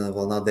като сме на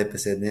вълна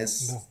ДПС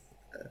днес,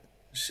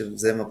 ще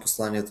взема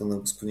посланието на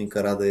господин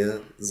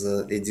Карадая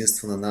за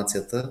единство на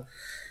нацията.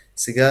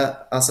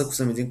 Сега, аз ако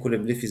съм един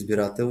колеблив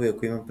избирател и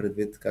ако имам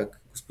предвид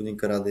как господин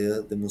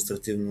Карадая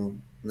демонстративно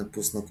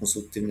напусна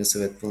консултативния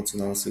съвет по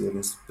национална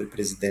сигурност при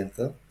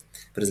президента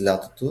през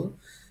лятото,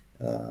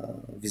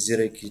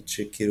 визирайки,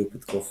 че Кирил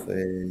Петков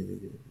е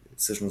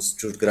всъщност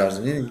чужд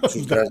гражданин,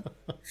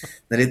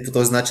 нали, по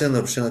този начин е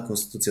нарушена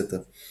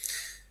Конституцията.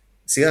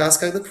 Сега аз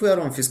как да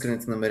повярвам в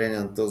искрените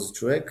намерения на този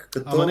човек,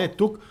 като... Ама не,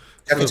 тук...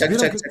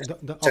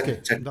 Чакай.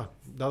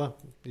 Да,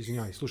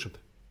 извинявай, слушате.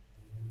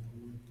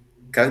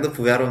 Как да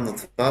повярвам на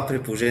това,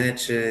 при положение,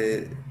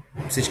 че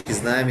всички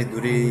знаем и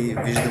дори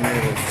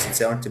виждаме в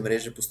социалните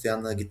мрежи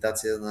постоянна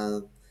агитация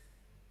на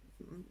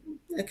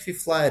някакви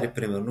флайери,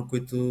 примерно,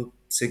 които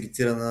се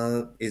агитира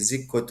на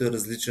език, който е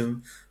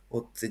различен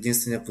от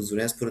единствения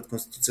позволен според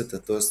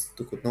Конституцията. Тоест,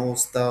 тук отново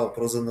става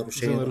въпрос за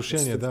нарушение. За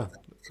нарушение, да.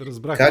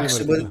 Разбрах. Как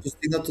ще бъде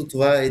постигнато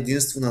това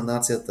единство на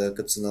нацията,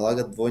 като се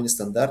налагат двойни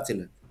стандарти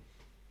ли?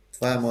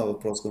 Това е моят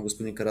въпрос към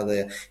господин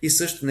Карадая. И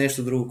също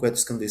нещо друго, което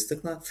искам да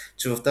изтъкна,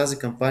 че в тази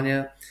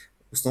кампания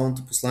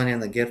основното послание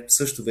на ГЕРБ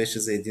също беше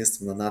за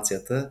единство на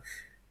нацията.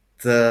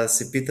 Та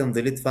се питам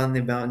дали това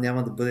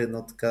няма да бъде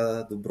едно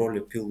така добро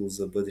лепило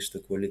за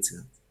бъдеща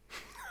коалиция.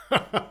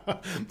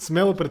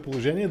 Смело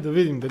предположение, да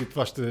видим дали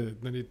това ще...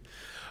 Нали...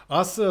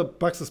 Аз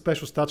пак със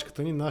спешно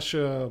стачката ни,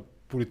 наша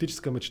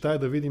политическа мечта е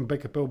да видим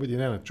БКП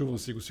обединена. Чувал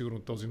си го сигурно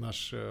този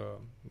наш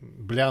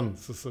блян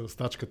с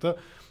стачката,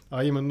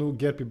 а именно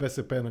ГЕРБ и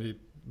БСП, нали,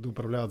 да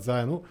управляват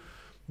заедно.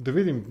 Да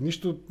видим,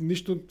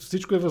 нищо,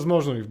 всичко е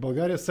възможно. И в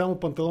България само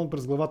панталон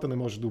през главата не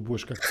може да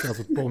обуеш, както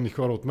казват помни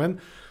хора от мен.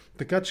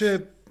 Така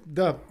че,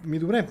 да,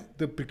 добре,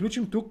 да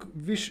приключим тук.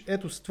 Виж,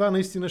 ето с това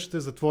наистина ще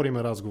затворим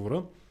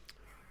разговора.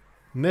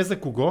 Не за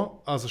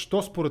кого, а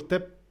защо според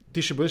теб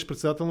ти ще бъдеш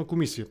председател на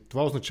комисия.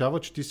 Това означава,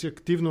 че ти си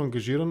активно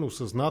ангажиран,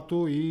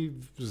 осъзнато и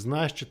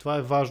знаеш, че това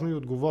е важно и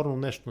отговорно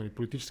нещо.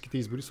 Политическите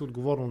избори са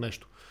отговорно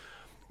нещо.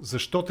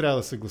 Защо трябва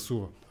да се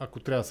гласува? Ако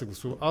трябва да се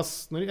гласува.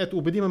 Аз, ето,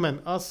 убеди ме мен.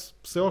 Аз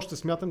все още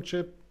смятам,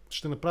 че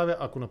ще направя,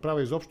 ако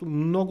направя изобщо,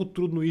 много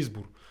трудно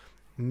избор.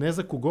 Не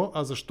за кого,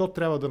 а защо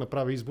трябва да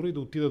направя избор и да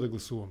отида да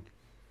гласувам.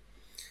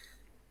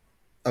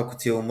 Ако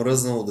ти е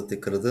омръзнало да те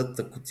крадат,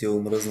 ако ти е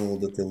омръзнало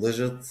да те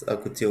лъжат,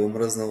 ако ти е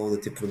омръзнало да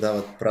ти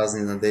продават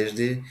празни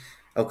надежди,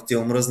 ако ти е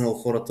омръзнало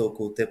хората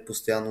около теб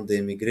постоянно да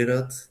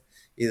емигрират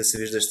и да се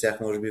виждаш с тях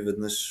може би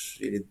веднъж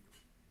или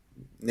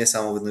не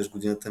само веднъж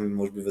годината, ми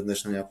може би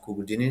веднъж на няколко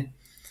години,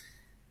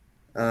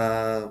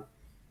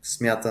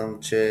 смятам,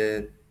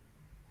 че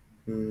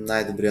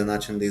най-добрият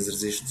начин да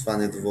изразиш това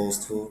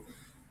недоволство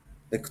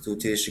е като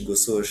отидеш и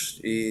гласуваш.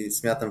 И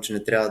смятам, че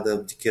не трябва да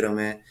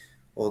абдикираме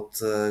от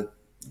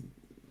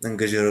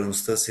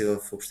ангажираността си в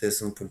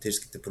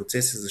обществено-политическите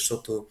процеси,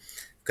 защото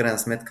в крайна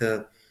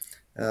сметка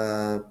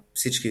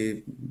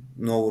всички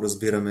много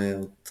разбираме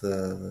от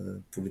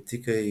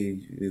политика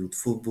и от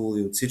футбол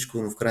и от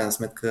всичко, но в крайна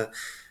сметка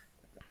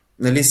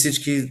нали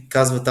всички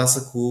казват,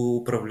 аз ако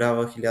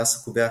управлявах или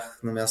аз ако бях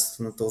на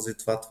мястото на този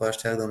това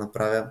щях да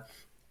направя.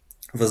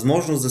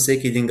 Възможност за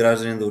всеки един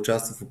гражданин да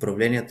участва в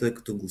управлението е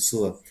като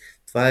гласува.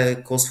 Това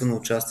е косвено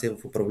участие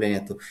в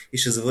управлението. И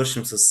ще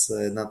завършим с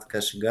една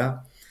така шега.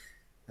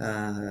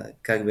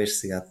 Как беше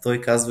сега?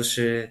 Той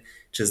казваше,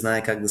 че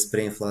знае как да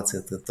спре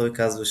инфлацията. Той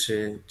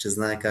казваше, че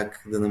знае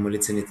как да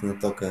намали цените на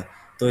тока.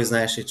 Той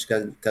знаеше, че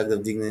как да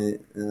вдигне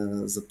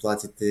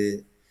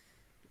заплатите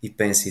и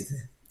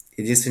пенсиите.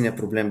 Единственият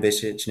проблем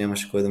беше, че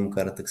нямаше кой да му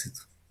кара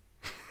таксито.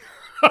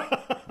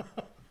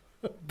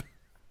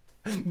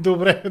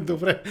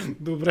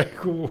 Добре,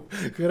 хубаво.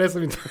 Хареса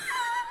ми това.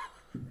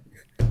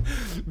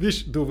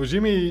 Виж, да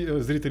уважим и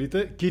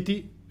зрителите.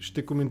 Кити,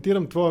 ще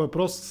коментирам твоя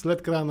въпрос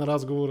след края на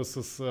разговора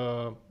с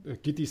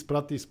Кити.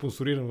 Изпрати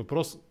спонсориран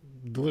въпрос.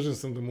 Длъжен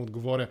съм да му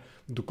отговоря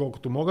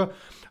доколкото мога.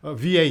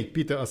 VA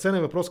пита, Асен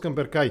е въпрос към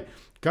Беркай.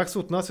 Как се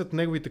отнасят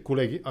неговите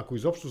колеги, ако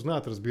изобщо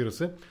знаят, разбира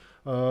се,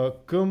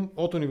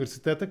 от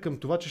университета към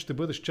това, че ще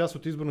бъдеш част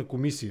от изборна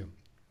комисия?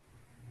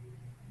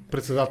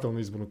 Председател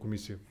на изборна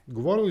комисия.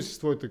 Говорил ли си с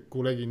твоите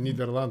колеги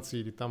нидерландци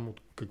или там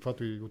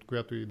от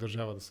която и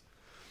държава да са?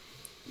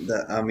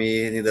 Да,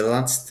 ами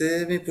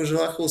нидерландците ми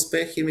пожелаха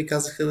успех и ми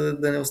казаха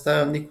да не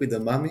оставям никой да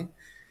мами.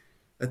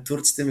 А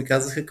турците ми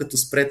казаха, като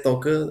спре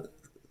тока,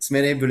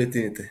 сменяй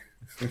бюлетините.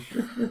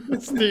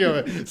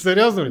 Стига, бе.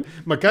 Сериозно ли?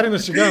 Макар и на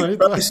шега, нали?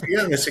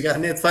 На шега.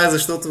 Не, това е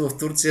защото в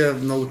Турция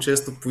много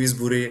често по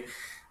избори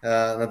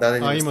на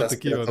дадени места има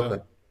такива,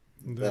 да.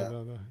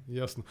 Да,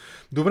 ясно.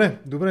 Добре,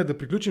 да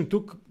приключим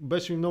тук.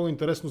 Беше ми много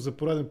интересно за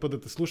пореден път да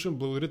те слушам.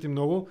 Благодаря ти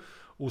много.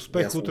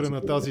 Успех утре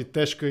на тази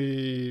тежка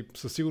и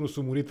със сигурност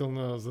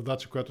уморителна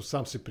задача, която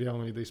сам си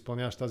приел и да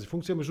изпълняваш тази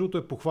функция. Между другото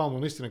е похвално,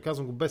 наистина.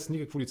 Казвам го без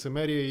никакво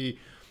лицемерие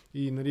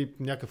и нали,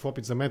 някакъв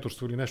опит за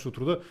менторство или нещо от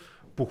рода.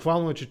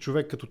 Похвално е, че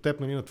човек като теб,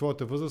 нали, на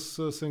твоята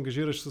възраст се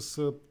ангажираш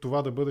с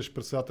това да бъдеш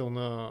председател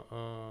на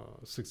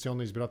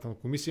секционна избирателна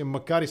комисия,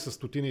 макар и с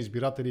стотина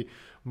избиратели,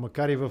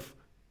 макар и в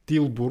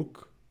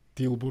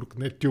Тилбург,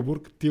 не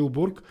Тюбург,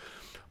 Тилбург.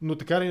 Но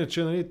така или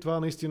иначе, нали, това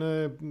наистина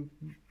е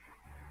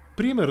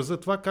пример за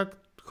това как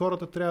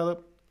хората трябва да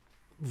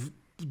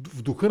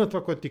в духа на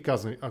това, което ти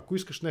каза. Ако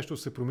искаш нещо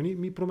да се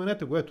промени,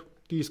 променете го. Ето,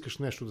 ти искаш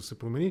нещо да се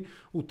промени,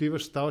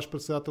 отиваш, ставаш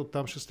председател,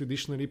 там ще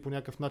следиш, нали, по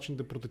някакъв начин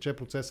да протече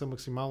процеса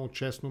максимално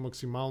честно,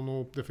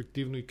 максимално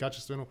ефективно и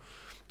качествено.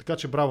 Така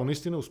че браво,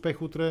 наистина,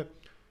 успех утре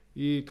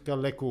и така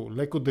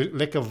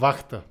лека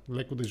вахта,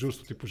 леко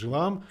дежурство ти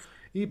пожелавам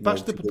и пак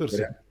ще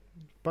потърся.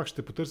 Пак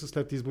ще потърся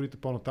след изборите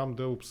по-натам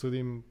да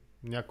обсъдим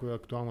някоя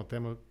актуална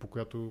тема, по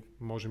която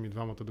можем и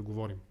двамата да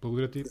говорим.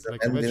 Благодаря ти.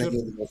 Лека вечер.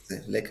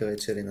 Лека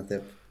вечер и на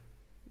теб.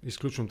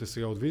 Изключвам те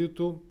сега от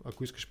видеото.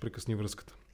 Ако искаш, прекъсни връзката.